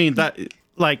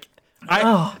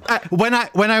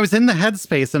I was in the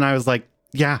headspace and I was like,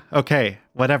 yeah, okay,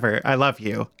 whatever, I love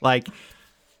you. Like,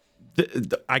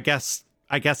 I guess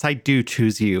I do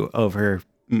choose you over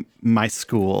my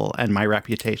school and my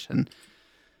reputation.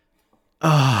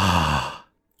 Oh,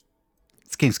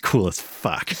 this game's cool as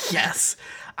fuck. Yes.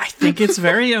 I think it's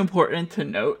very important to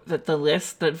note that the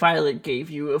list that Violet gave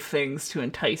you of things to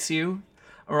entice you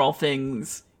are all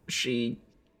things she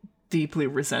deeply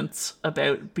resents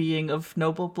about being of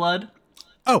noble blood.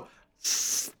 Oh,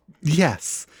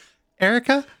 yes.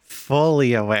 Erica,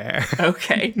 fully aware.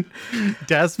 Okay.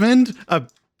 Desmond, a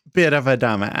bit of a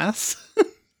dumbass.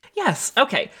 Yes,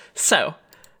 okay. So,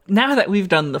 now that we've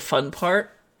done the fun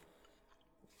part,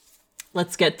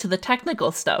 let's get to the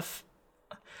technical stuff.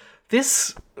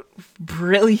 This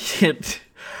brilliant...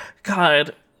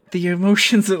 God, the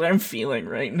emotions that I'm feeling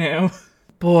right now.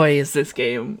 Boy, is this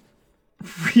game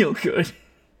real good.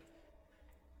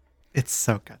 It's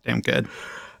so goddamn good.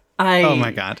 Oh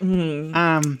my god.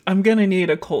 I'm gonna need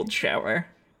a cold shower.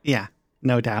 Yeah,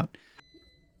 no doubt.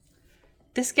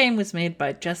 This game was made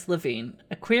by Jess Levine,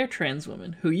 a queer trans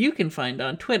woman who you can find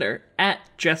on Twitter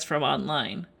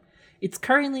 @JessFromOnline. It's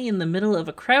currently in the middle of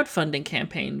a crowdfunding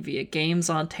campaign via Games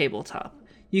on Tabletop.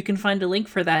 You can find a link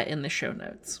for that in the show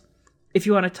notes. If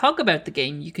you want to talk about the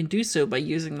game, you can do so by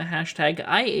using the hashtag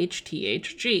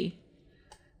IHTHG.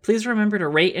 Please remember to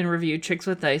rate and review Chicks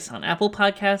with Dice on Apple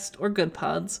Podcasts or Good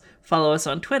Pods. Follow us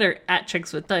on Twitter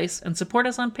 @ChicksWithDice and support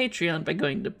us on Patreon by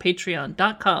going to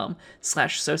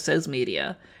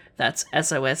patreon.com/SoSaysMedia. That's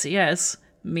SOSES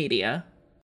Media.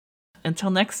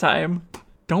 Until next time,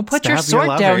 don't put your Stab your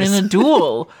sword down in lovers. a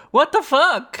duel. What the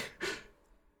fuck?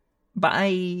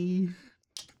 Bye.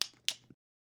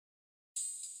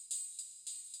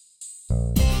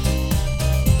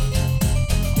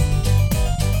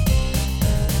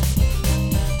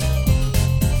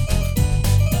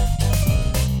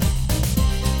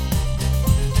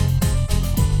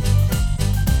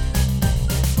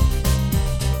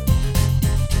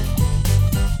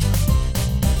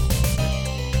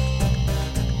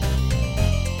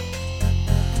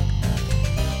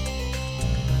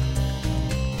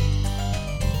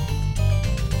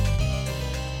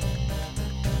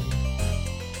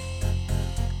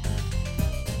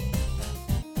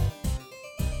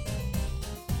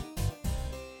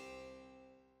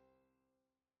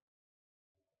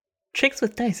 Chicks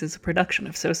with Dice is a production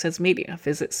of So Says Media.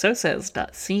 Visit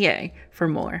sosays.ca for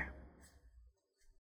more.